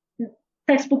 but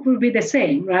textbook will be the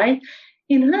same, right?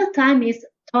 In her time, is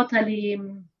totally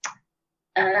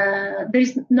there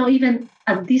is not even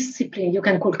a discipline you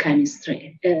can call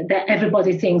chemistry that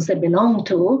everybody thinks they belong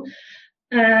to,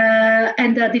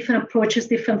 and there are different approaches,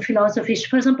 different philosophies.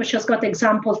 For example, she's got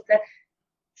examples that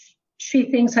she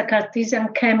thinks a Cartesian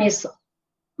chemist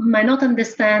might not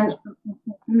understand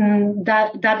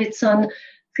Davidson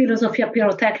Philosophia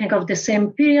Pyrotechnica of the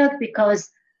same period,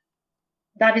 because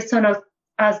Davidson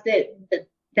has the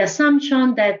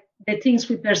assumption that the things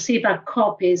we perceive are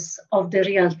copies of the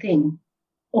real thing.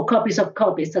 or copies of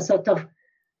copies, a sort of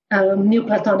new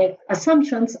Platonic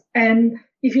assumptions. And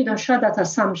if you don't share that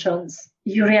assumptions,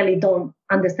 you really don't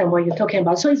understand what you're talking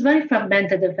about. So it's very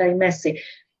fragmented and very messy.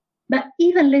 But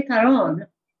even later on,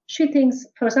 she thinks,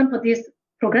 for example, this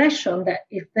progression that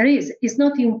if there is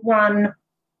not in one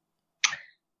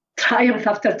triumph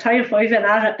after triumph or even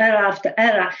era after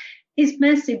era. It's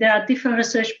messy. There are different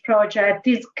research projects.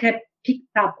 These get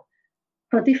picked up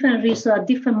for different reasons, at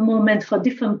different moments, for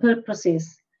different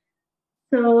purposes.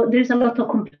 So there's a lot of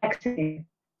complexity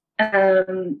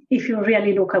if you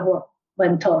really look at what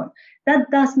went on.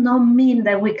 That does not mean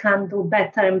that we can do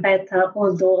better and better,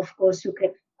 although, of course, you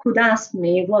could ask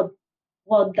me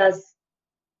what does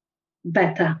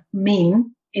better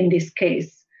mean in this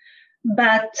case.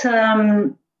 But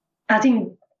I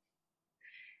think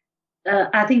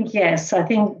yes. I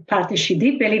think partly she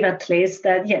did believe at least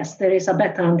that yes, there is a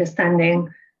better understanding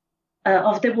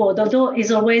of the world. Although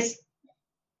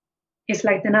it's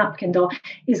like the napkin, though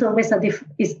it's always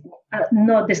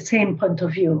not the same point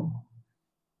of view,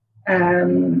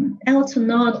 and also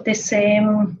not the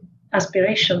same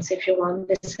aspirations, if you want,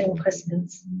 the same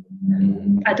questions.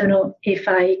 I don't know if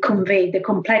I conveyed the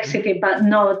complexity, but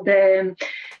not the.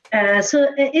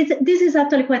 This is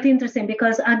actually quite interesting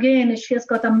because, again, she has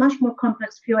got a much more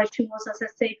complex view, and she was, as I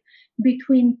said,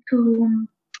 between two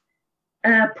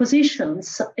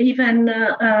positions, even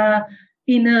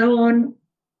in her own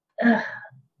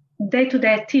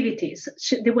day-to-day activities.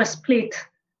 They were split.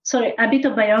 Sorry, a bit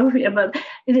of biography, but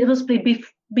it was split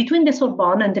between the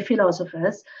Sorbonne and the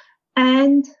philosophers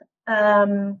and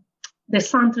the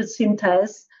Centre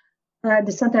Synthèse.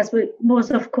 The Synthèse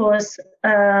was, of course,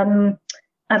 a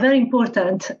very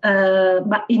important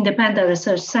but independent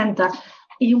research center.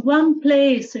 In one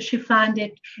place, she found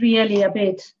it really a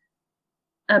bit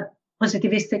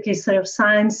positivistic history of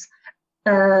science,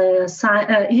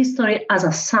 history as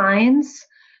a science.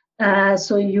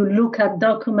 So you look at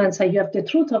documents and you have the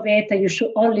truth of it, and you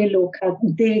should only look at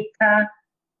data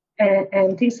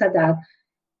and things like that.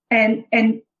 And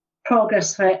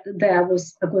progress there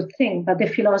was a good thing, but the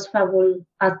philosopher will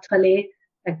actually,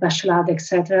 like Bachelard,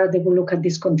 etc., they will look at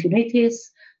discontinuities,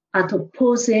 at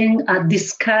opposing, at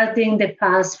discarding the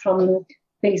past from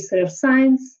the history of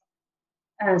science,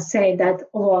 saying that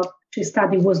what she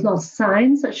studied was not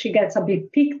science. She gets a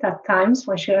bit picked at times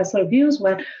when she has her views,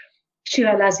 when she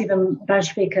realizes even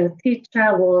Brunswick, a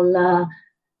teacher, will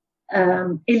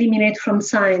eliminate from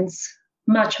science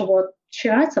much of what she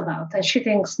writes about. And she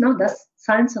thinks, no, that's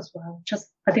science as well,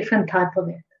 just a different type of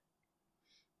it.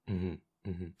 Mm-hmm.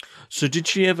 Mm-hmm. So did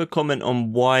she ever comment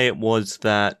on why it was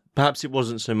that perhaps it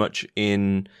wasn't so much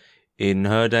in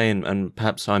her day, and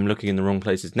perhaps I'm looking in the wrong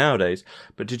places nowadays,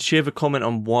 but did she ever comment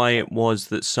on why it was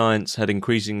that science had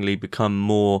increasingly become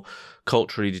more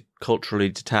culturally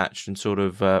detached and sort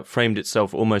of framed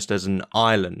itself almost as an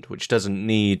island, which doesn't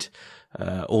need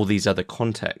all these other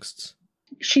contexts?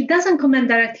 She doesn't comment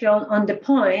directly on the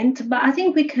point, but I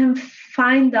think we can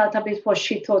find out a bit what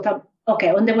she thought of. Okay,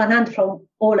 on the one hand, from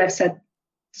all I've said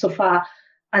so far,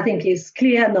 I think it's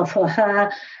clear. Now, for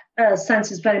her,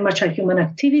 science is very much a human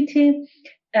activity,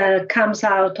 comes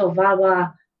out of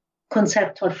our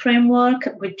conceptual framework,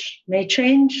 which may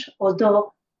change,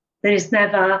 although there is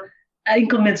never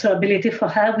incommensurability for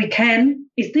her.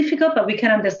 It's difficult, but we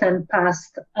can understand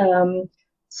past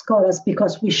scholars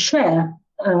because we share,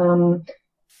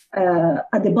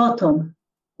 at the bottom,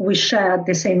 we share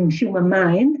the same human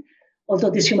mind, although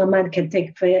this human mind can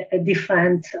take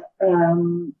different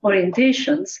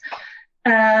orientations.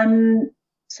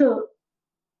 So,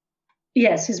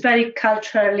 yes, it's very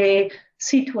culturally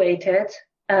situated.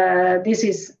 This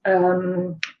is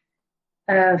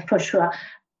for sure.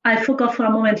 I forgot for a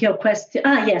moment your question.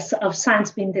 Yes, of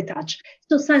science being detached.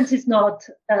 So science is not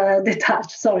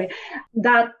detached, sorry.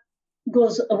 That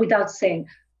goes without saying.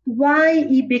 Why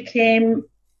it became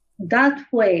that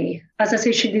way, as I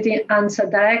say, she didn't answer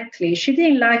directly. She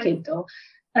didn't like it, though,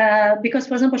 because,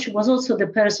 for example, she was also the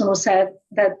person who said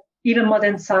that even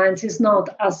modern science is not,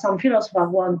 as some philosophers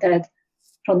wanted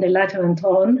from the Enlightenment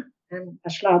on, and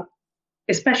Bachelard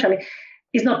especially,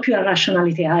 is not pure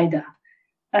rationality either.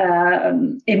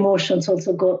 Emotions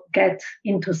also get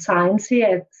into science,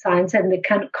 and they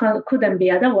couldn't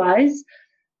be otherwise.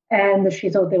 And she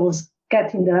thought they was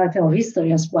getting the writing of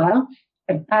history as well,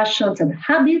 and passions and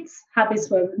habits. Habits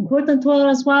were important to her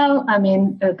as well. I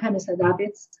mean, chemists had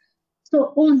habits.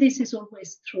 So all this is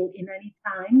always true in any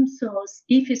time. So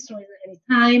if it's true in any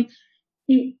time,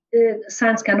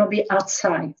 science cannot be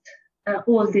outside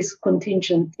all these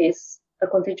contingencies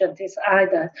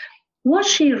either. What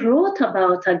she wrote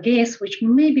about, I guess, which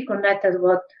may be connected with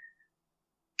what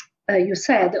you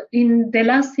said, in the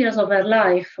last years of her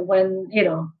life, when,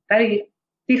 very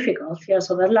difficult years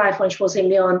of her life, when she was in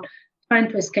Lyon trying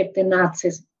to escape the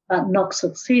Nazis, but not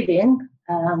succeeding,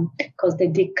 because they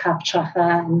did capture her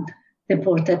and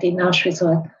deported in Auschwitz,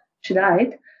 or she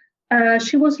died.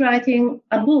 She was writing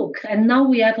a book, and now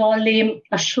we have only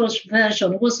a short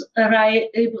version.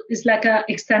 It's like an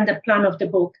extended plan of the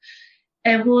book.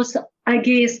 It was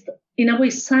against, in a way,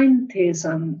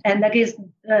 scientism and against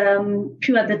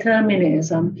pure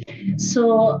determinism.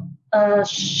 So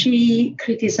she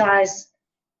criticized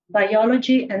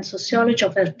biology and sociology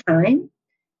of her time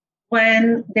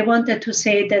when they wanted to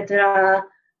say that there are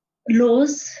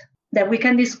laws that we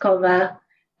can discover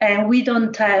and we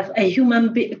don't have a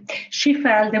human being. She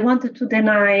felt they wanted to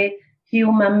deny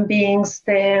human beings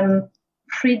the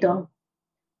freedom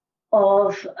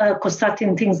of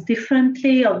constructing things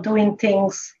differently, of doing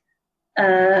things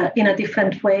in a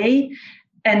different way,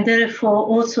 and therefore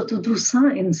also to do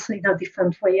science in a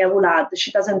different way. I will add,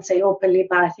 she doesn't say openly,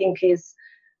 but I think is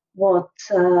what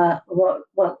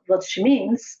she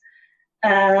means.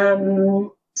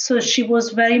 So she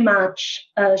was very much.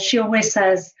 She always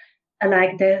says,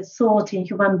 like, the thought in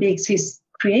human beings is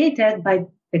created by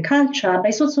the culture, but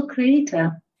it's also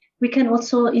creator. We can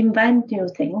also invent new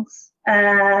things.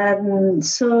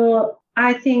 So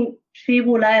I think she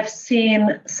would have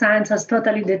seen science as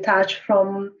totally detached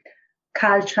from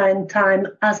culture and time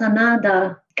as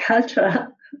another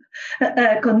culture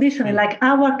conditioning. Like,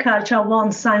 our culture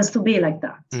wants science to be like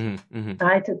that,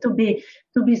 right? To be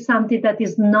something that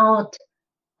is not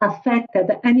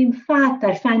affected. And in fact,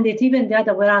 I find it even the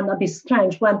other way around a bit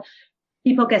strange when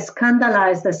people get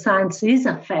scandalized that science is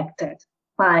affected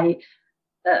by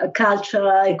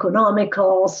cultural,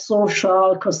 economical,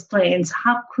 social constraints.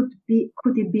 How could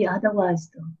it be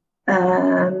otherwise, though?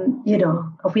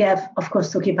 We have, of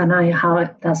course, to keep an eye on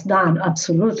how that's done,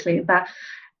 absolutely, but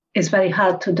it's very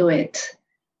hard to do it.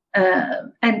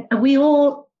 And we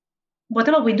all,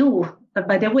 whatever we do,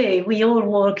 by the way, we all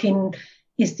work in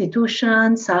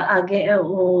institutions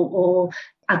or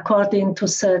according to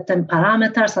certain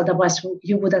parameters, otherwise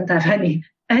you wouldn't have any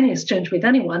exchange with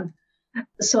anyone.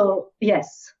 So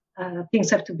yes, things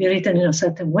have to be written in a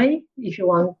certain way if you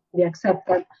want to be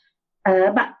accepted,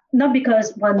 but not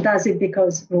because one does it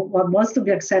because one wants to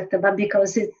be accepted, but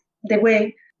because it's the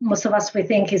way most of us we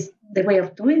think is the way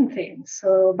of doing things.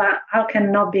 So, but how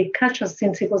can not be cultural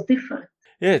since it was different?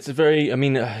 Yeah, it's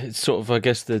it's sort of, I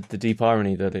guess, the deep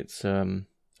irony that it's a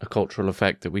cultural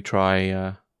effect that we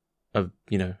try,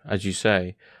 as you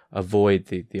say, avoid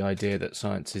the idea that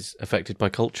science is affected by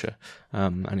culture.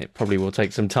 And it probably will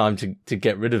take some time to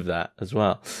get rid of that as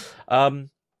well.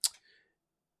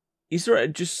 Is there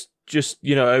just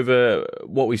over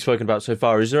what we've spoken about so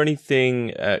far, is there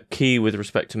anything key with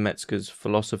respect to Metzger's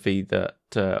philosophy that,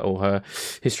 or her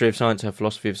history of science, her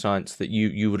philosophy of science, that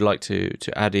you would like to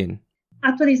add in?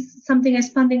 Actually, something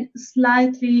expanding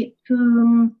slightly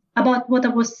to about what I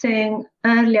was saying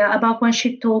earlier about when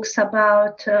she talks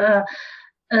about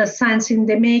science in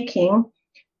the making.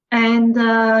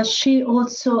 And she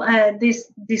also had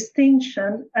this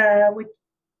distinction, which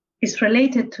is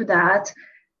related to that.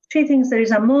 She thinks there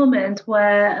is a moment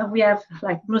where we have,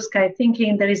 like, blue sky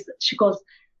thinking. She calls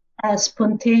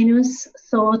spontaneous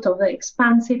thought, or the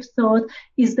expansive thought,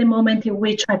 is the moment in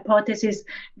which hypotheses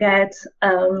get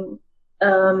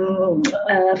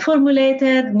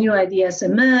formulated, new ideas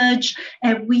emerge,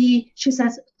 and she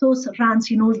says, thoughts runs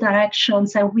in all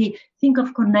directions, and we think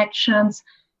of connections.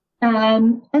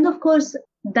 And of course,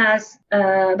 that's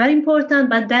very important,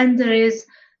 but then there is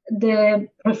the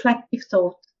reflective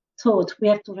thought. We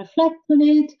have to reflect on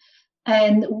it,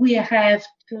 and we have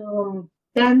to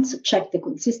then check the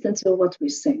consistency of what we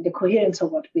say, the coherence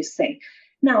of what we say.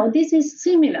 Now, this is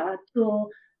similar to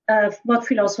what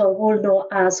philosophers all know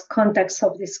as context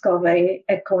of discovery,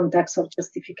 a context of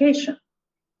justification.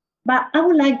 But I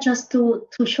would like just to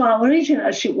show how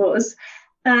original she was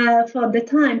for the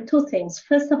time. Two things.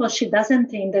 First of all, she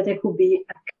doesn't think that there could be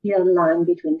a clear line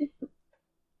between the two.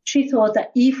 She thought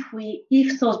that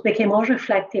if thoughts became more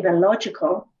reflective and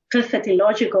logical, perfectly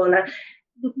logical,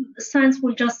 science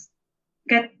would just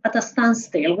get at a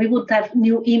standstill. We would have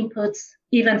new inputs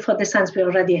even for the science we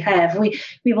already have. We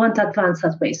won't advance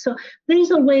that way. So there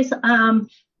is always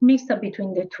mixture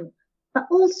between the two. But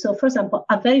also, for example,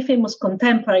 a very famous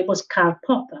contemporary was Karl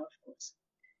Popper, of course.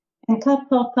 And Karl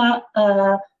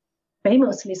Popper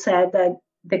famously said that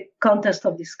the context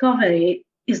of discovery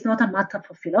is not a matter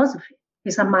for philosophy.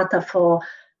 It's a matter for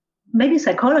maybe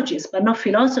psychologists, but not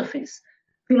philosophers.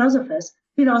 Philosophers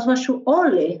should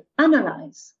only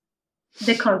analyze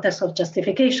the context of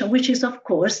justification, which is, of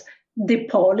course, the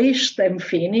polished and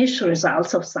finished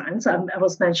results of science I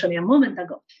was mentioning a moment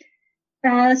ago.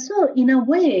 So in a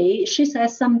way, she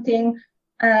says something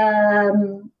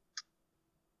that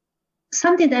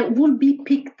will be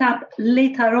picked up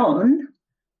later on,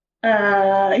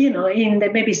 in the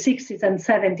maybe 60s and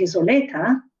 70s or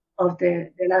later of the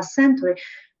last century,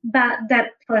 but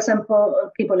that, for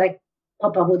example, people like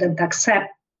Popper wouldn't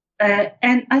accept.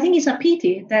 And I think it's a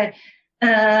pity that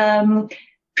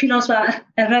philosophers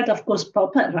read, of course,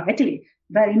 Popper, rightly,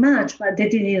 very much, but they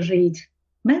didn't read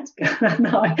Metzger.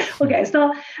 No. Okay,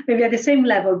 so maybe at the same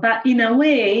level, but in a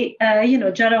way,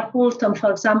 Gerald Holton, for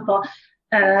example,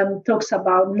 talks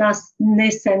about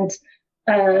nascent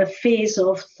phase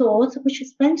of thought, which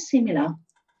is very similar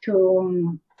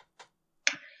to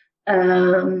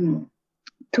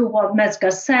what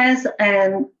Metzger says,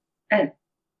 and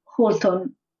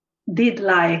Holton did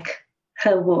like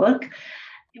her work.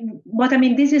 But I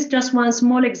mean, this is just one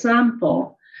small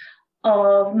example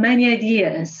of many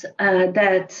ideas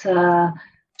that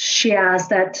she has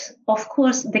that, of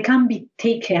course, they can be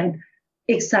taken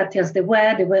exactly as they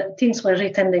were. Things were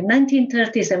written in the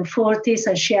 1930s and 40s,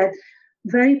 and she had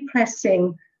very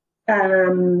pressing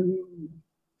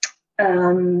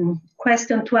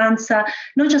question to answer.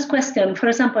 Not just question. For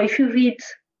example, if you read,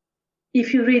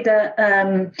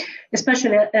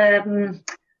 especially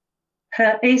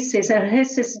her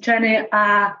essays generally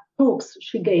are talks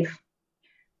she gave.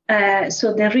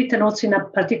 So they're written also in a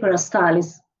particular style.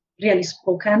 It's really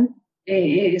spoken,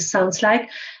 it sounds like.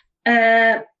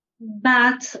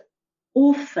 But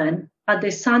often at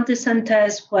the Sante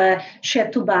centers where she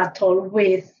had to battle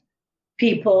with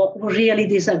people who really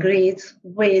disagreed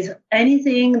with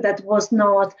anything that was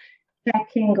not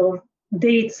checking of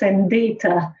dates and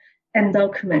data and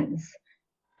documents.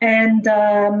 And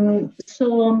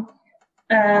so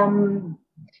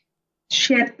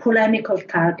she had polemical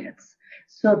targets.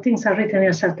 So things are written in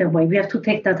a certain way. We have to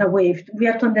take that away. We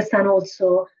have to understand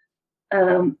also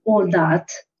all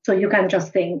that. So you can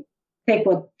just take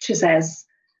what she says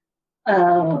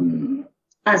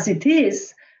as it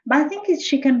is. But I think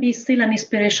she can be still an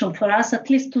inspiration for us, at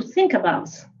least to think about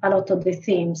a lot of the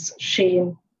themes she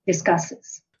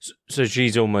discusses. So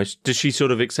she's almost, does she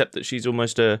sort of accept that she's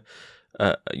almost within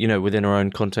her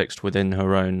own context, within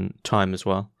her own time as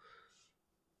well?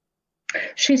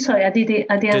 Sorry, I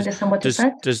didn't understand what you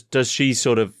said. Does she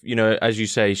sort of, as you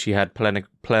say, she had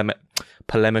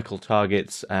polemical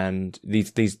targets, and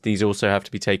these also have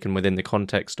to be taken within the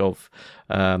context of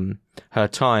her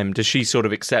time. Does she sort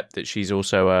of accept that she's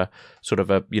also a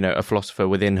philosopher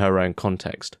within her own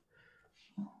context?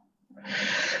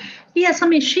 Yes, I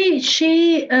mean she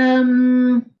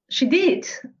did,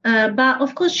 but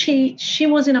of course she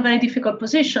was in a very difficult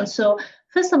position. So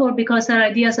first of all, because her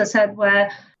ideas, as I said,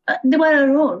 they were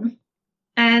her own,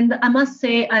 and I must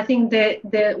say, I think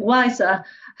they're wiser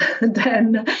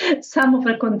than some of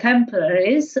her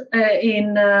contemporaries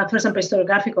in, for example,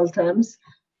 historiographical terms.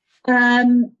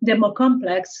 They're more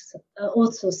complex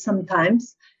also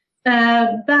sometimes.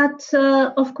 But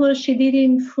of course, she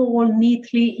didn't fall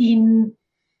neatly in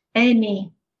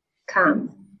any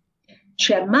camp.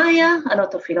 She admired a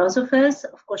lot of philosophers.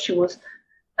 Of course, she was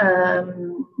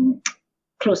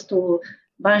close to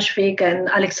Brunswick and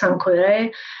Alexandre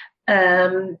Coiré.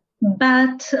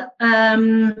 But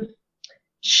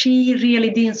she really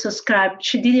didn't subscribe.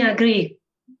 She didn't agree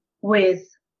with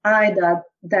either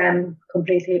them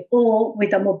completely or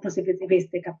with a more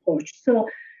positivistic approach. So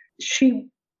she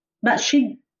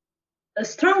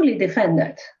strongly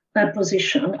defended her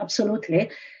position, absolutely.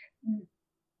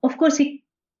 Of course,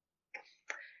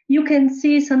 you can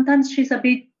see sometimes she's a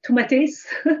bit to my taste.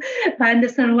 I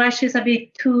understand why she's a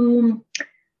bit too,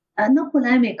 not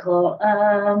polemical.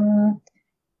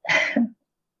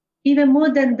 Even more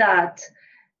than that,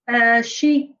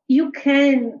 you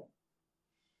can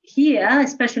hear,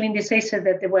 especially in this essay,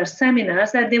 that there were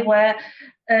seminars, that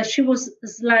she was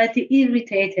slightly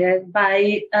irritated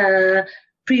by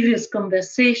previous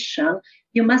conversation.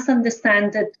 You must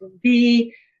understand that to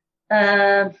be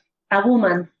a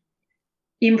woman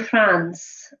in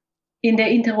France in the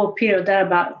interwar period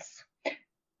thereabouts,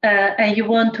 and you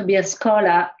want to be a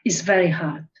scholar is very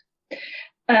hard.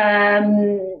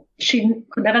 She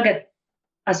could never get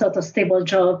a sort of stable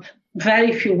job.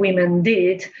 Very few women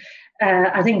did.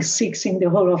 I think 6 in the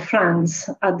whole of France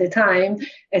at the time,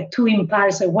 2 in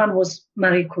Paris, and 1 was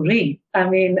Marie Curie. I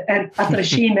mean, and after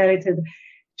she inherited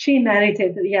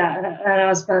her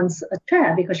husband's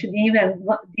chair, because she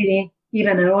didn't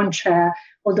even her own chair,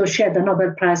 although she had the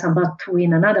Nobel Prize and about to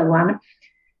win another one.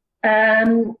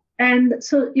 And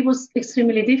so it was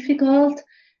extremely difficult.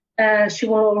 She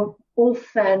was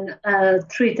often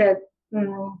treated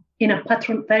in a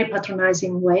very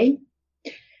patronizing way.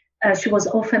 She was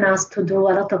often asked to do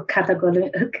a lot of to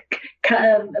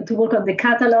work on the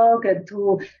catalog and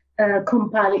to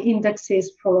compile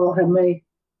indexes for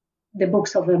the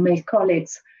books of her male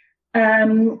colleagues.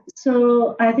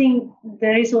 So I think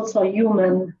there is also a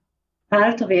human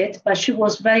part of it, but she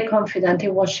was very confident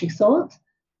in what she thought.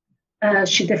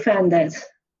 She defended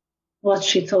what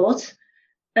she thought.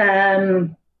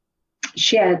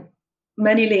 She had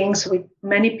many links with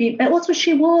many people. And also,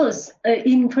 she was,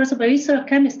 first of all, history of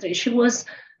chemistry, she was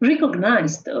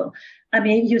recognized, though. I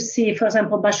mean, you see, for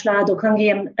example, Bachelard or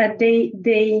Canguilhem, they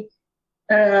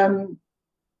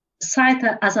cite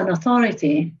her as an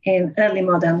authority in early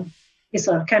modern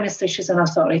history of chemistry. She's an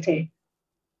authority.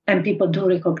 And people do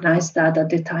recognize that at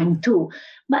the time, too.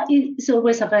 But it's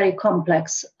always a very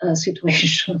complex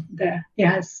situation there,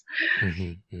 yes.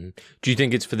 Mm-hmm, mm-hmm. Do you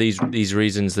think it's for these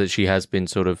reasons that she has been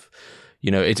sort of,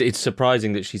 it's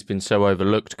surprising that she's been so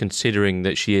overlooked, considering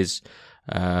that she is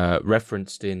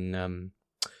referenced in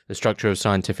the Structure of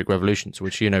Scientific Revolutions,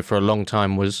 which, for a long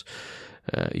time was,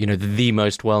 the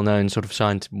most well-known sort of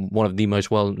one of the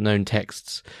most well-known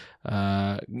texts,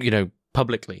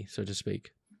 publicly, so to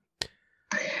speak.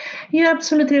 You're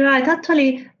absolutely right.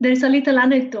 Actually, there is a little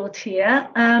anecdote here.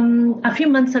 A few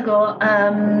months ago,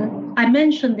 I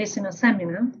mentioned this in a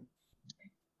seminar.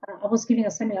 I was giving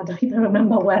a seminar, I don't even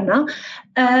remember where now.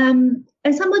 And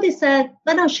somebody said,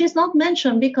 but no, she's not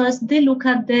mentioned because they look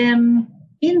at the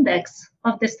index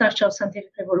of the Structure of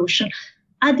Scientific Revolution.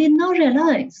 I did not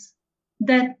realize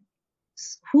that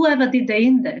whoever did the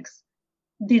index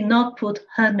did not put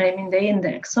her name in the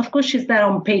index. Of course, she's there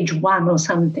on page 1 or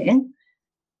something.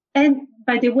 And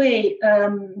by the way,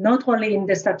 not only in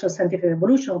the Structure of Scientific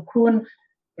Revolution, Kuhn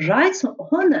writes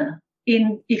on her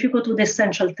if you go to the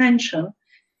Essential Tension,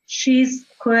 she's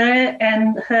Coeur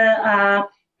and her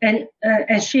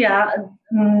and she are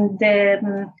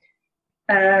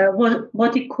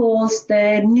what he calls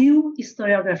the new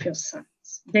historiography of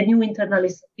science, the new internal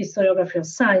historiography of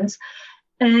science.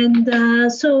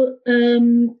 And so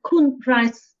Kuhn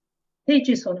writes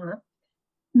pages on her.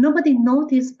 Nobody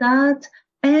noticed that.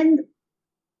 And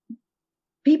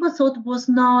people thought it was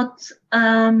not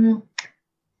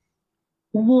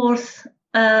worth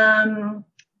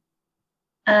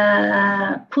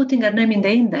putting her name in the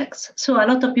index. So a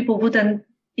lot of people who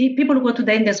go to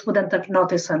the index wouldn't have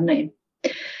noticed her name.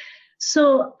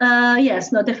 So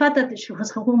the fact that she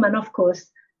was a woman, of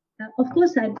course,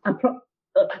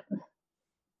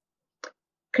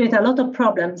 create a lot of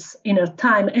problems in her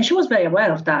time, and she was very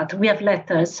aware of that. We have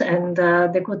letters, and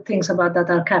the good things about that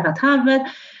archive at Harvard.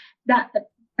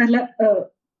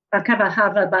 Archive at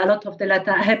Harvard, but a lot of the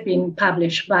letters have been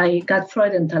published by Gerd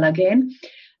Freudenthal again.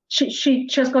 She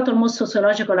has got almost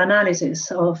sociological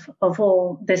analysis of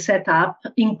all the setup,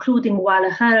 including while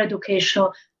her education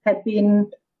had been.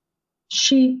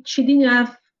 She didn't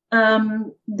have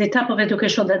the type of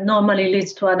education that normally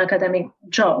leads to an academic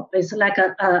job. It's like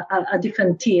a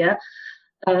different tier,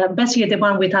 basically the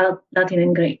one without Latin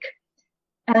and Greek.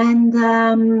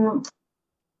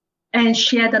 And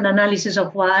she had an analysis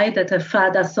of why, that her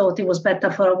father thought it was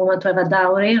better for a woman to have a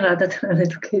dowry rather than an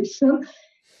education.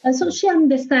 And so she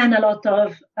understands a lot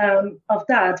of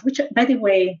that, which, by the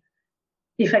way,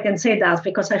 if I can say that,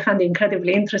 because I find it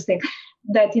incredibly interesting,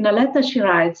 that in a letter she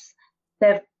writes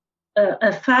that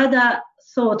her father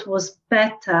thought was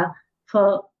better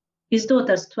for his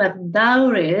daughters to have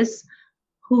dowries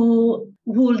who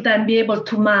would then be able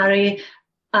to marry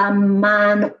a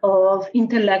man of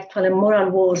intellectual and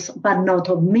moral worth, but not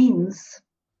of means.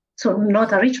 So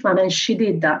not a rich man, and she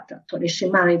did that, actually. She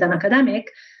married an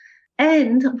academic.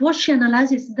 And what she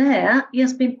analyzes there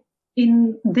has been,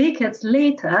 in decades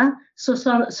later,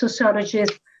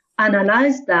 sociologists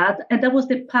analyzed that, and that was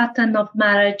the pattern of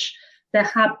marriage that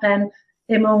happened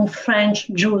among French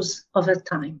Jews of the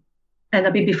time, and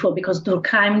a bit before, because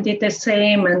Durkheim did the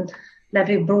same, and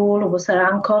Lévi-Bruhl was her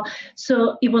uncle.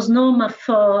 So it was normal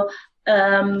for,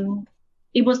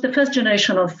 it was the first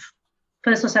or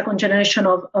second generation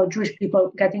of Jewish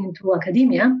people getting into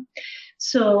academia.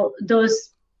 So those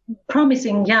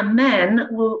promising young men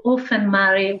will often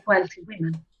marry wealthy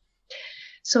women.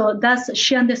 So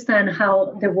she understands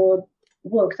how the world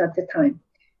worked at the time.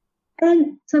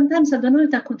 And sometimes I don't know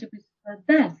if that contributes to her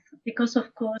death, because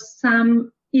of course,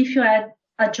 if you had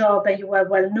a job and you were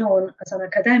well known as an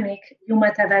academic, you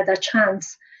might have had a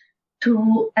chance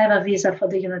to have a visa for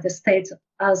the United States,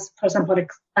 as, for example,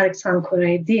 Alexandre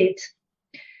Coeur did,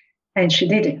 and she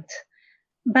didn't.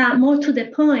 But more to the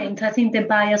point, I think the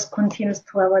bias continues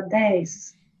to our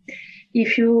days.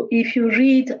 if you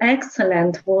read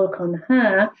excellent work on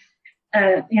her,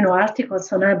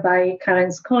 articles on her by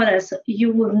current scholars,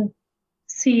 you will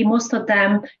see most of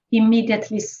them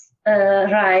immediately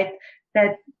write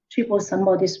that she was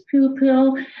somebody's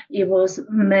pupil, it was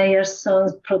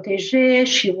Meyerson's protege,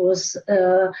 she was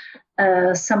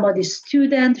somebody's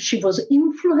student, she was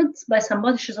influenced by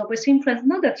somebody, she's always influenced,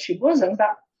 not that she wasn't,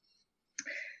 but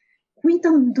we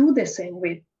don't do the same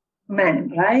with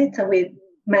men, right? With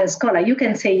men scholar. You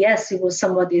can say, yes, it was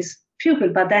somebody's pupil,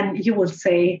 but then you will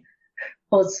say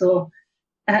also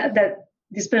that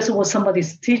this person was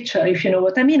somebody's teacher, if you know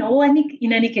what I mean. Or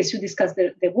in any case, you discuss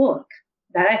the work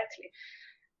directly.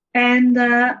 And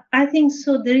I think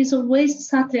so there is always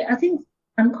subtly, I think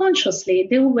unconsciously,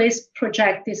 they always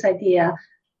project this idea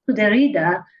to the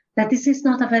reader that this is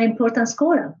not a very important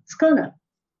scholar.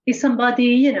 It's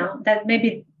somebody, that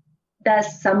maybe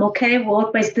does some okay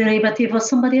work, but it's derivative of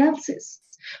somebody else's.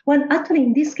 Well, actually,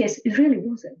 in this case, it really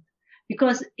wasn't,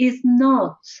 because it's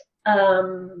not,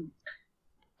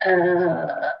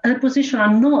 her position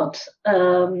are not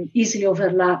easily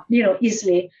overlapped,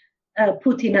 easily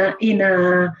put in a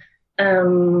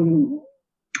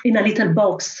little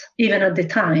box, even at the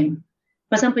time.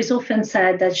 For example, it's often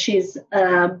said that she's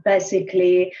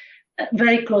basically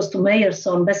very close to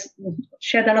Meyerson, but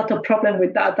she had a lot of problem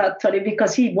with that actually,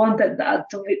 because he wanted that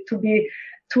to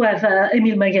have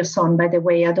Emil Meyerson. By the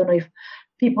way, I don't know if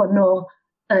people know,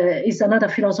 is another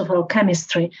philosopher of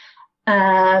chemistry,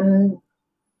 and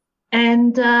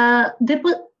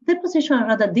the position are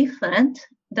rather different.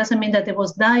 Doesn't mean that there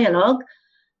was dialogue,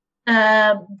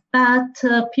 but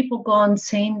people go on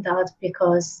saying that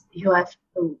because you have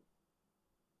to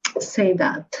say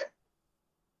that.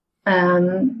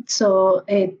 So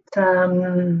it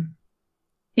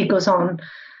goes on.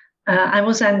 I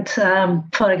wasn't,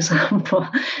 for example,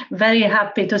 very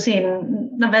happy to see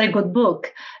in a very good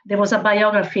book. There was a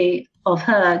biography of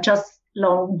her, just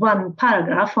long, one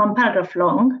paragraph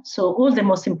long. So all the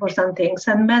most important things.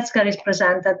 And Metzger is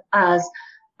presented as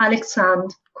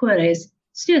Alexandre Couré's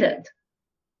student.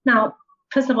 Now,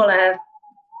 first of all, they're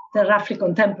roughly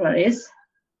contemporaries,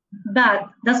 but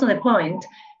that's not the point.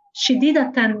 She did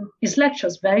attend his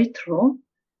lectures, very true,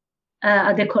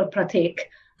 at the École Pratique.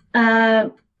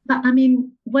 But I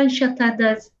mean, when she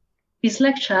attended his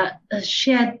lecture,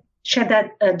 she had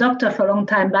a doctor for a long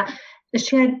time, but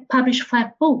she had published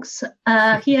 5 books.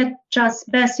 He had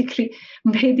just basically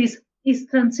made his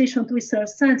transition to history of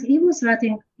science. He was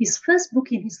writing his first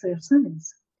book in history of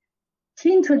science.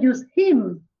 She introduced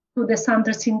him to the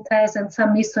Centre Synthèse and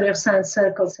some history of science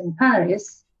circles in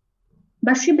Paris,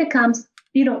 but she becomes,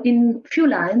 in few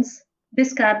lines,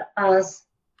 described as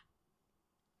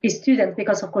a student,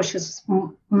 because of course she's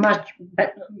far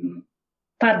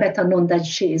better known than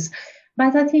she is.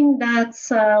 But I think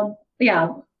that's, I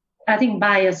think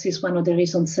bias is one of the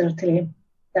reasons, certainly,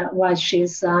 that why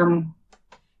she's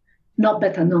not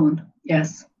better known.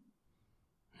 Yes.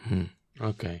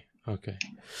 Okay.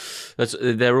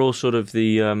 They're all sort of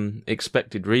the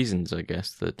expected reasons, I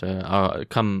guess, that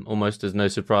come almost as no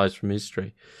surprise from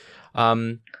history.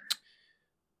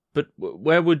 But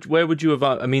where would you have?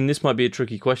 I mean, this might be a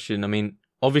tricky question. I mean,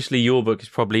 obviously, your book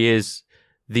probably is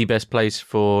the best place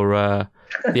for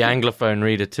the Anglophone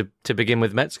reader to begin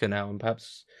with Metzger now, and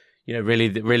perhaps really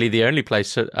the only place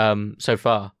so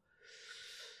far.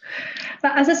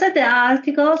 But as I said, there are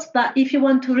articles, but if you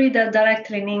want to read them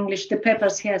directly in English, the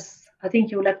papers, yes, I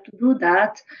think you will have to do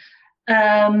that.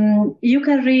 You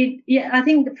can read, I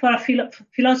think for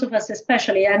philosophers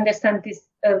especially, I understand this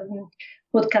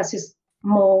podcast is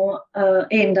more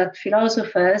aimed at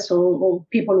philosophers or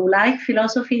people who like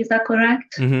philosophy. Is that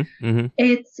correct? Mm-hmm, mm-hmm.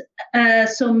 It's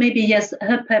so maybe, yes,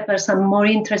 her papers are more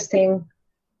interesting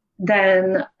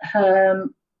than her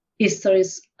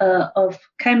histories of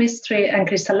chemistry and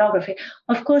crystallography.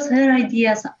 Of course, her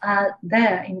ideas are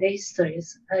there in the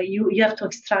histories. You have to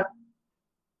extract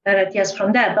her ideas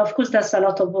from there. But of course, there's a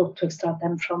lot of work to extract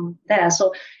them from there.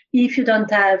 So if you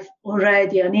don't have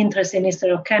already an interest in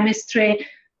history of chemistry,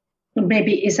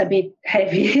 maybe it's a bit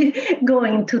heavy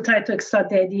going to try to extract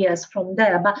the ideas from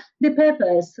there. But the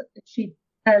papers, she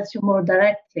tells you more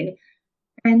directly.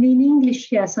 And in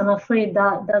English, yes, I'm afraid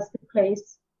that's the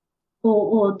place.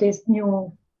 Or this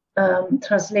new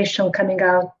translation coming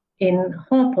out in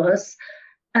Hopper's.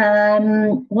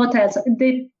 What else?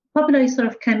 The popular history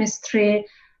of chemistry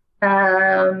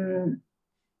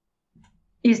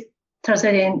is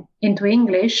translated into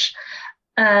English.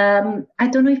 I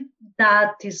don't know if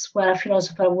that is where a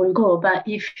philosopher will go, but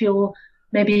if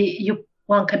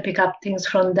one can pick up things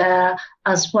from there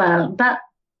as well. But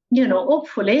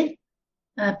hopefully,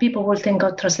 people will think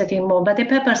of translating more. But the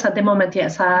papers at the moment,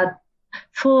 yes, are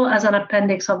 4 as an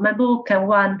appendix of my book and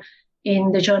 1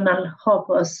 in the journal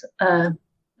Hopos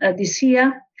this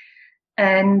year.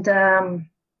 And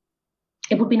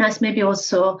it would be nice maybe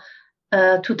also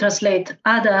to translate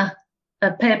other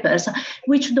papers,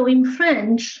 which though in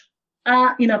French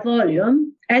are in a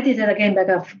volume, edited again by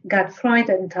Gad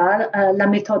Freudenthal, La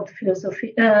méthode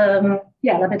philosophique.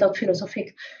 La méthode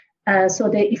philosophique. So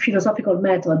the philosophical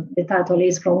method, the title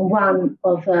is from one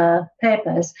of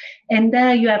papers. And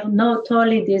there you have not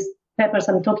only these papers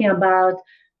I'm talking about,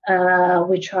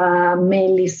 which are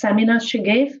mainly seminars she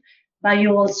gave, but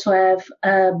you also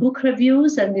have book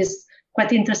reviews, and it's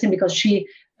quite interesting because she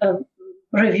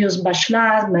reviews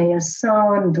Bachelard,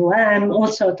 Meyerson, Duhem, all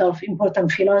sorts of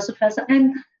important philosophers,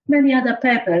 and many other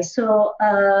papers. So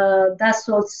that's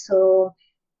also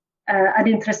an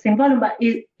interesting volume, but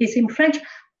it's in French.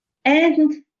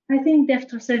 And I think they've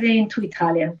translated it into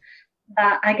Italian.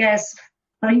 I guess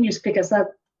for English speakers, that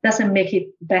doesn't make it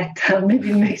better.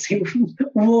 Maybe it makes it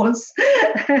worse.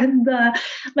 And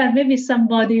but maybe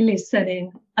somebody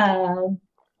listening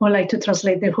would like to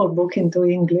translate the whole book into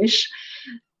English.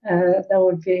 That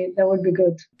would be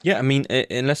good. Yeah, I mean,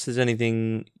 unless there's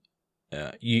anything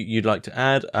you'd like to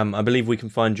add, I believe we can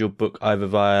find your book either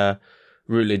via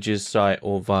Routledge's site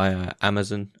or via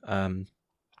Amazon.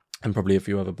 And probably a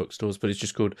few other bookstores, but it's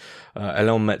just called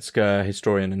Hélène Metzger,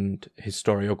 Historian and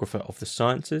Historiographer of the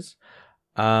Sciences.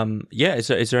 Is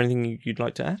there anything you'd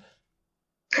like to add?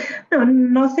 No,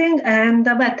 nothing. And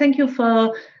but thank you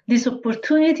for this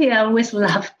opportunity. I always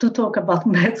love to talk about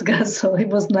Metzger, so it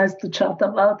was nice to chat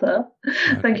about her.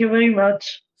 Okay. Thank you very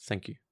much. Thank you.